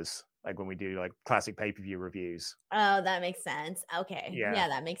 4 hours. When we do classic pay-per-view reviews. Oh, that makes sense. Okay. Yeah,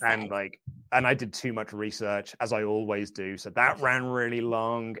 that makes sense. And I did too much research, as I always do. So that ran really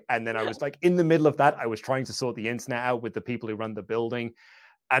long. And then I was in the middle of that, I was trying to sort the internet out with the people who run the building.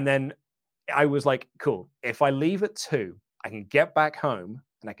 And then I was like, cool, if I leave at 2, I can get back home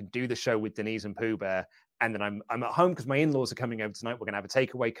and I can do the show with Denise and Pooh Bear. And then I'm at home because my in-laws are coming over tonight. We're going to have a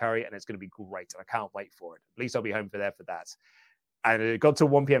takeaway curry and it's going to be great. And I can't wait for it. At least I'll be home for that. And it got to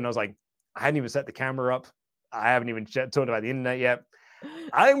 1 p.m. and I was like, I hadn't even set the camera up. I haven't even talked about the internet yet.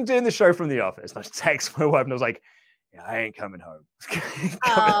 I'm doing the show from the office. And I text my wife and I was like, yeah, I ain't coming home.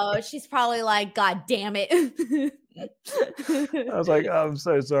 She's probably like, God damn it. I was like, oh, I'm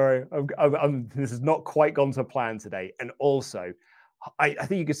so sorry. This has not quite gone to plan today. And also, I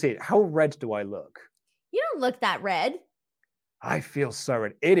think you can see it. How red do I look? You don't look that red. I feel so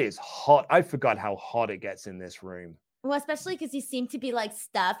red. It is hot. I forgot how hot it gets in this room. Well, especially because you seem to be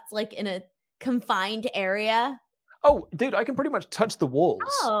stuffed in a confined area. Oh, dude, I can pretty much touch the walls.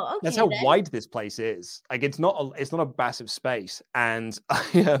 Oh, okay. That's how wide this place is. It's not a massive space. And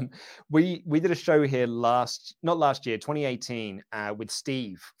we did a show here not last year, 2018, with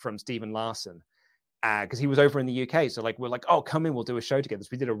Steve from Steve and Larson. Because he was over in the UK. So we're like, oh, come in, we'll do a show together. So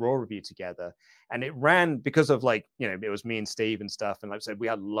we did a Raw review together. And it ran because of it was me and Steve and stuff. And like I said, we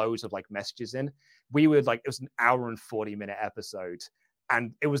had loads of messages in. We would it was an hour and 40-minute episode.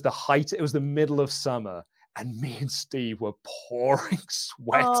 And it was the middle of summer. And me and Steve were pouring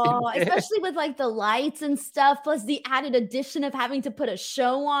sweat. Especially with the lights and stuff, plus the added addition of having to put a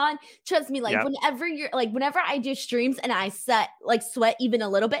show on. Trust me, whenever I do streams and I sweat even a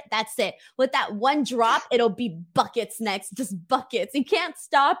little bit, that's it. With that one drop, it'll be buckets next, just buckets. You can't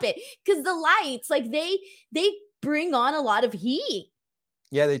stop it because the lights, they bring on a lot of heat.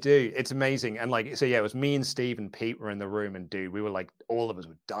 Yeah, they do. It's amazing. And it was me and Steve and Pete were in the room, and dude, we were all of us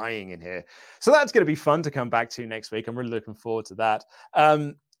were dying in here. So that's going to be fun to come back to next week. I'm really looking forward to that.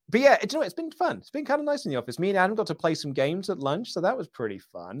 But yeah, it's been fun. It's been kind of nice in the office. Me and Adam got to play some games at lunch, so that was pretty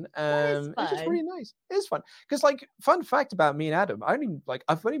fun. It's just really nice. It's fun. Because fun fact about me and Adam,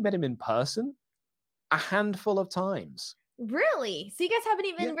 I've only met him in person a handful of times. Really? So you guys haven't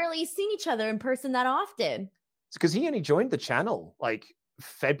even really seen each other in person that often? It's because he only joined the channel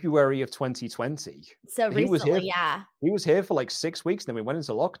February of 2020. So recently, he was here for 6 weeks, then we went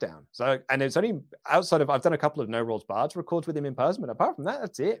into lockdown. So, and it's only outside of, I've done a couple of No Rolls Bards records with him in person, but apart from that,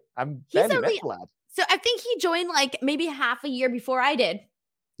 that's it. I'm barely met the lad. So I think he joined maybe half a year before I did.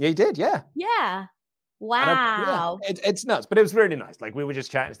 Yeah, he did. Yeah. Wow. It's nuts, but it was really nice. We were just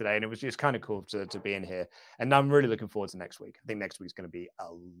chatting today, and it was just kind of cool to be in here. And I'm really looking forward to next week. I think next week's going to be a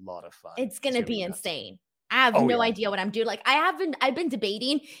lot of fun. It's going to be insane. I have no idea what I'm doing. I've been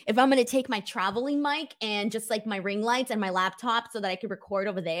debating if I'm going to take my traveling mic and just my ring lights and my laptop so that I can record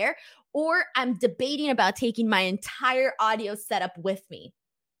over there, or I'm debating about taking my entire audio setup with me.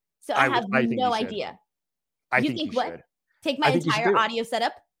 So I have no idea. You think what? Should. Take my entire audio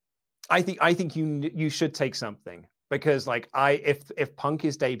setup? I think you should take something because if Punk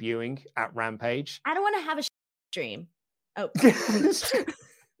is debuting at Rampage, I don't want to have a stream. Oh.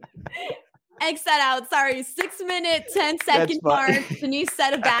 X that out. Sorry. 6 minute, 10-second mark. Denise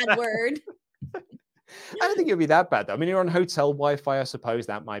said a bad word. I don't think it'll be that bad though. I mean, you're on hotel Wi-Fi. I suppose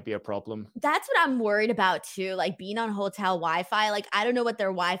that might be a problem. That's what I'm worried about too. Being on hotel Wi-Fi. I don't know what their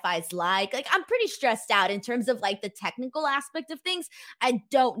Wi-Fi is like. I'm pretty stressed out in terms of the technical aspect of things. I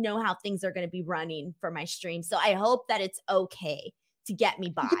don't know how things are going to be running for my stream. So I hope that it's okay to get me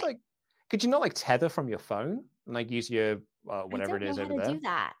by. Could you not tether from your phone and use your whatever it is over there? I don't know how to do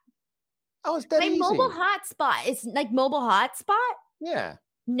that. Oh, it's dead easy. Mobile hotspot. It's mobile hotspot? Yeah.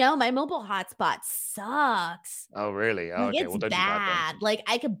 No, my mobile hotspot sucks. Oh, really? Oh, Like, okay. it's Well, don't do bad. that Like,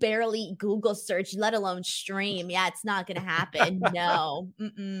 I could barely Google search, let alone stream. Yeah, it's not going to happen. No.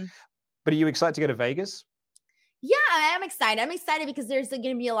 then. But are you excited to go to Vegas? Yeah, I am excited. I'm excited because there's going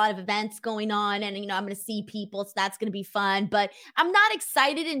to be a lot of events going on and, I'm going to see people. So that's going to be fun. But I'm not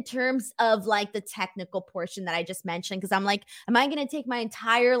excited in terms of like the technical portion that I just mentioned. Because I'm like, am I going to take my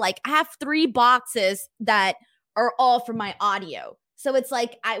entire, I have 3 boxes that are all for my audio. So it's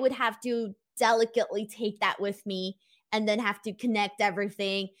like I would have to delicately take that with me and then have to connect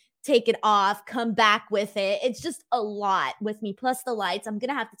everything, take it off, come back with it. It's just a lot with me. Plus the lights. I'm going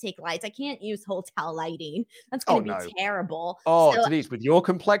to have to take lights. I can't use hotel lighting. That's going to be terrible. Oh, So- Denise, with your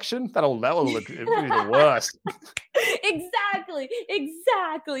complexion, that'll look it'll be the worst. Exactly.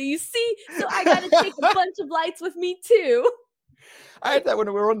 You see? So I got to take a bunch of lights with me too. I had that when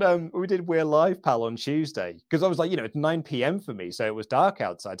we were on, we did We're Live, pal, on Tuesday, because I was like, it's 9 p.m. for me, so it was dark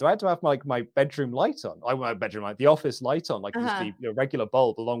outside. So I had to have my bedroom light on. My bedroom light, the office light on, just the regular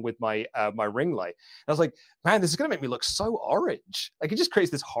bulb along with my my ring light. And I was like, man, this is going to make me look so orange. Like, it just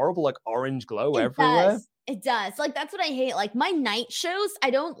creates this horrible, orange glow everywhere. It does. That's what I hate. My night shows, I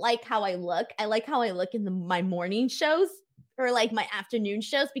don't like how I look. I like how I look in my morning shows or my afternoon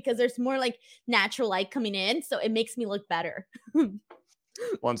shows because there's more natural light coming in. So it makes me look better.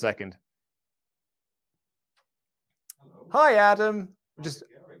 1 second. Hi, Adam.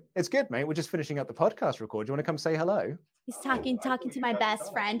 It's good, mate. We're just finishing up the podcast record. Do you want to come say hello? He's talking to my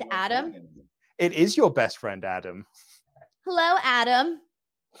best friend, Adam. It is your best friend, Adam. Hello, Adam.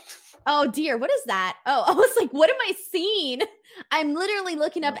 Oh dear, what is that? Oh, I was like, what am I seeing? I'm literally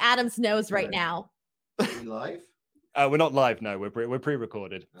looking up Adam's nose right now. Are we live? We're not live, no. We're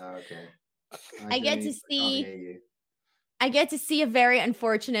pre-recorded. Oh, okay. I get to see a very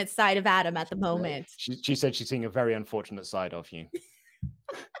unfortunate side of Adam at the moment. She said she's seeing a very unfortunate side of you.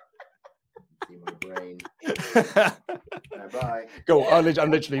 See my brain. Bye. Go. I'm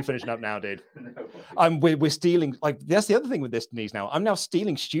literally finishing up now, dude. We're stealing. That's the other thing with this, Denise. Now I'm now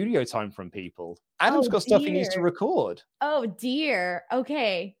stealing studio time from people. Adam's got stuff he needs to record. Oh dear.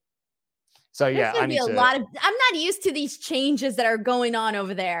 Okay. So yeah, I need a lot of. I'm not used to these changes that are going on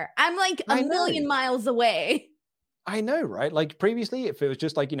over there. I'm a million miles away. I know, right? Previously, if it was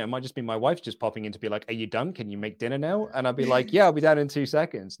just it might just be my wife just popping in to be like, "Are you done? Can you make dinner now?" And I'd be like, "Yeah, I'll be down in 2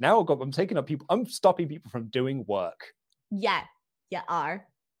 seconds." Now I'm taking up people. I'm stopping people from doing work. Yeah, you are.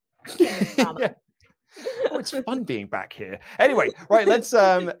 Yeah. Oh, it's fun being back here. Anyway, right, let's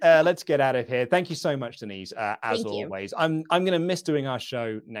get out of here. Thank you so much, Denise. As always, I'm gonna miss doing our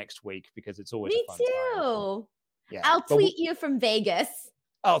show next week because it's always me a fun too. Time. Yeah, I'll tweet you from Vegas.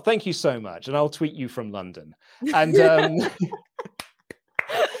 Oh, thank you so much, and I'll tweet you from London. And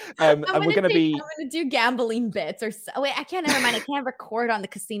and we're gonna do gambling bits or so. Wait, never mind. I can't record on the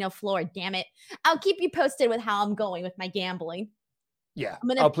casino floor. Damn it! I'll keep you posted with how I'm going with my gambling. Yeah.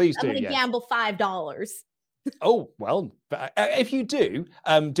 Please do. I'm gonna gamble $5. Oh well, if you do it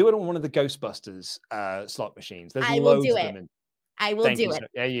on one of the Ghostbusters slot machines. There's loads of them. I will do it.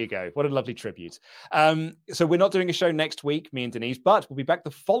 There you go. What a lovely tribute. So we're not doing a show next week, me and Denise, but we'll be back the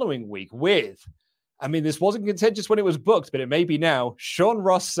following week with. This wasn't contentious when it was booked, but it may be now. Sean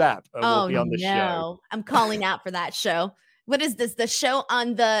Ross Sapp will be on the show. I'm calling out for that show. What is this? The show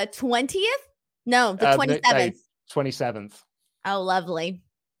on the 20th? No, the 27th. 27th. Oh, lovely.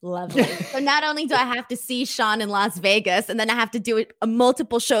 So not only do I have to see Sean in Las Vegas, and then I have to do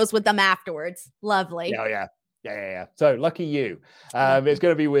multiple shows with them afterwards. Lovely. Oh, yeah. Yeah. So lucky you. It's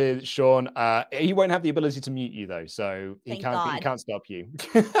going to be with Sean. He won't have the ability to mute you though, so he can't stop you.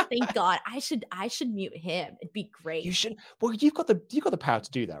 Thank God. I should mute him. It'd be great. You should. Well, you've got the power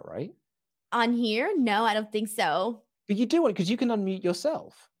to do that, right? On here? No, I don't think so. But you do it because you can unmute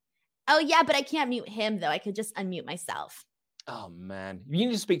yourself. Oh yeah, but I can't mute him though. I could just unmute myself. Oh man, you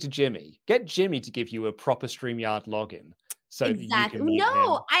need to speak to Jimmy. Get Jimmy to give you a proper StreamYard login. So exactly. That you can mute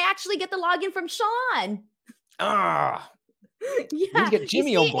him. I actually get the login from Sean. Yeah. Get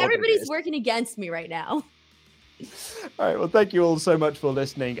Jimmy on board. Everybody's working against me right now. All right. Well, thank you all so much for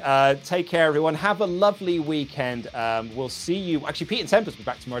listening. Take care, everyone. Have a lovely weekend. We'll see you. Actually, Pete and Tempest will be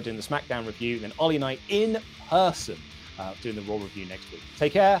back tomorrow doing the SmackDown review. Then Ollie and I in person doing the Raw review next week.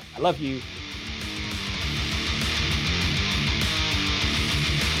 Take care. I love you.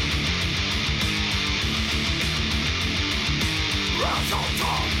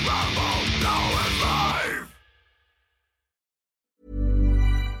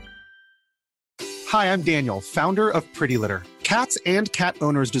 Hi, I'm Daniel, founder of Pretty Litter. Cats and cat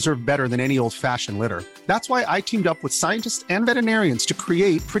owners deserve better than any old-fashioned litter. That's why I teamed up with scientists and veterinarians to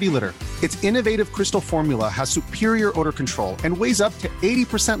create Pretty Litter. Its innovative Crystal formula has superior odor control and weighs up to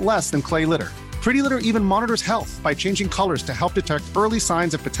 80% less than clay litter. Pretty Litter even monitors health by changing colors to help detect early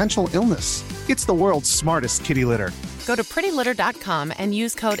signs of potential illness. It's the world's smartest kitty litter. Go to prettylitter.com and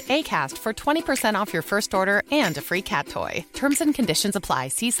use code ACAST for 20% off your first order and a free cat toy. Terms and conditions apply.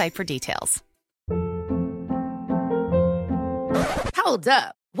 See site for details. Hold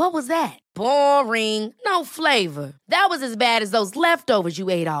up. What was that? Boring. No flavor. That was as bad as those leftovers you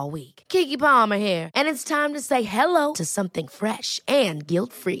ate all week. Keke Palmer here, and it's time to say hello to something fresh and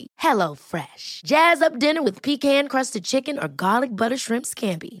guilt-free. Hello Fresh. Jazz up dinner with pecan-crusted chicken or garlic butter shrimp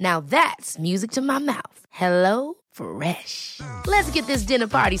scampi. Now that's music to my mouth. Hello Fresh. Let's get this dinner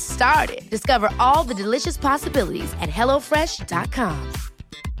party started. Discover all the delicious possibilities at hellofresh.com.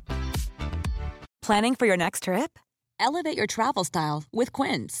 Planning for your next trip? Elevate your travel style with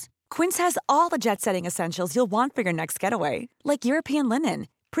Quince. Quince has all the jet-setting essentials you'll want for your next getaway, like European linen,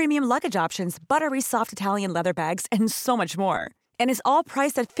 premium luggage options, buttery soft Italian leather bags, and so much more. And is all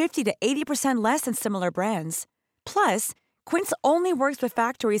priced at 50 to 80% less than similar brands. Plus, Quince only works with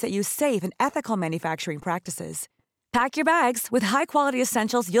factories that use safe and ethical manufacturing practices. Pack your bags with high-quality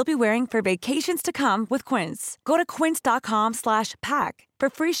essentials you'll be wearing for vacations to come with Quince. Go to quince.com/pack for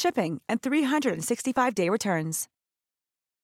free shipping and 365-day returns.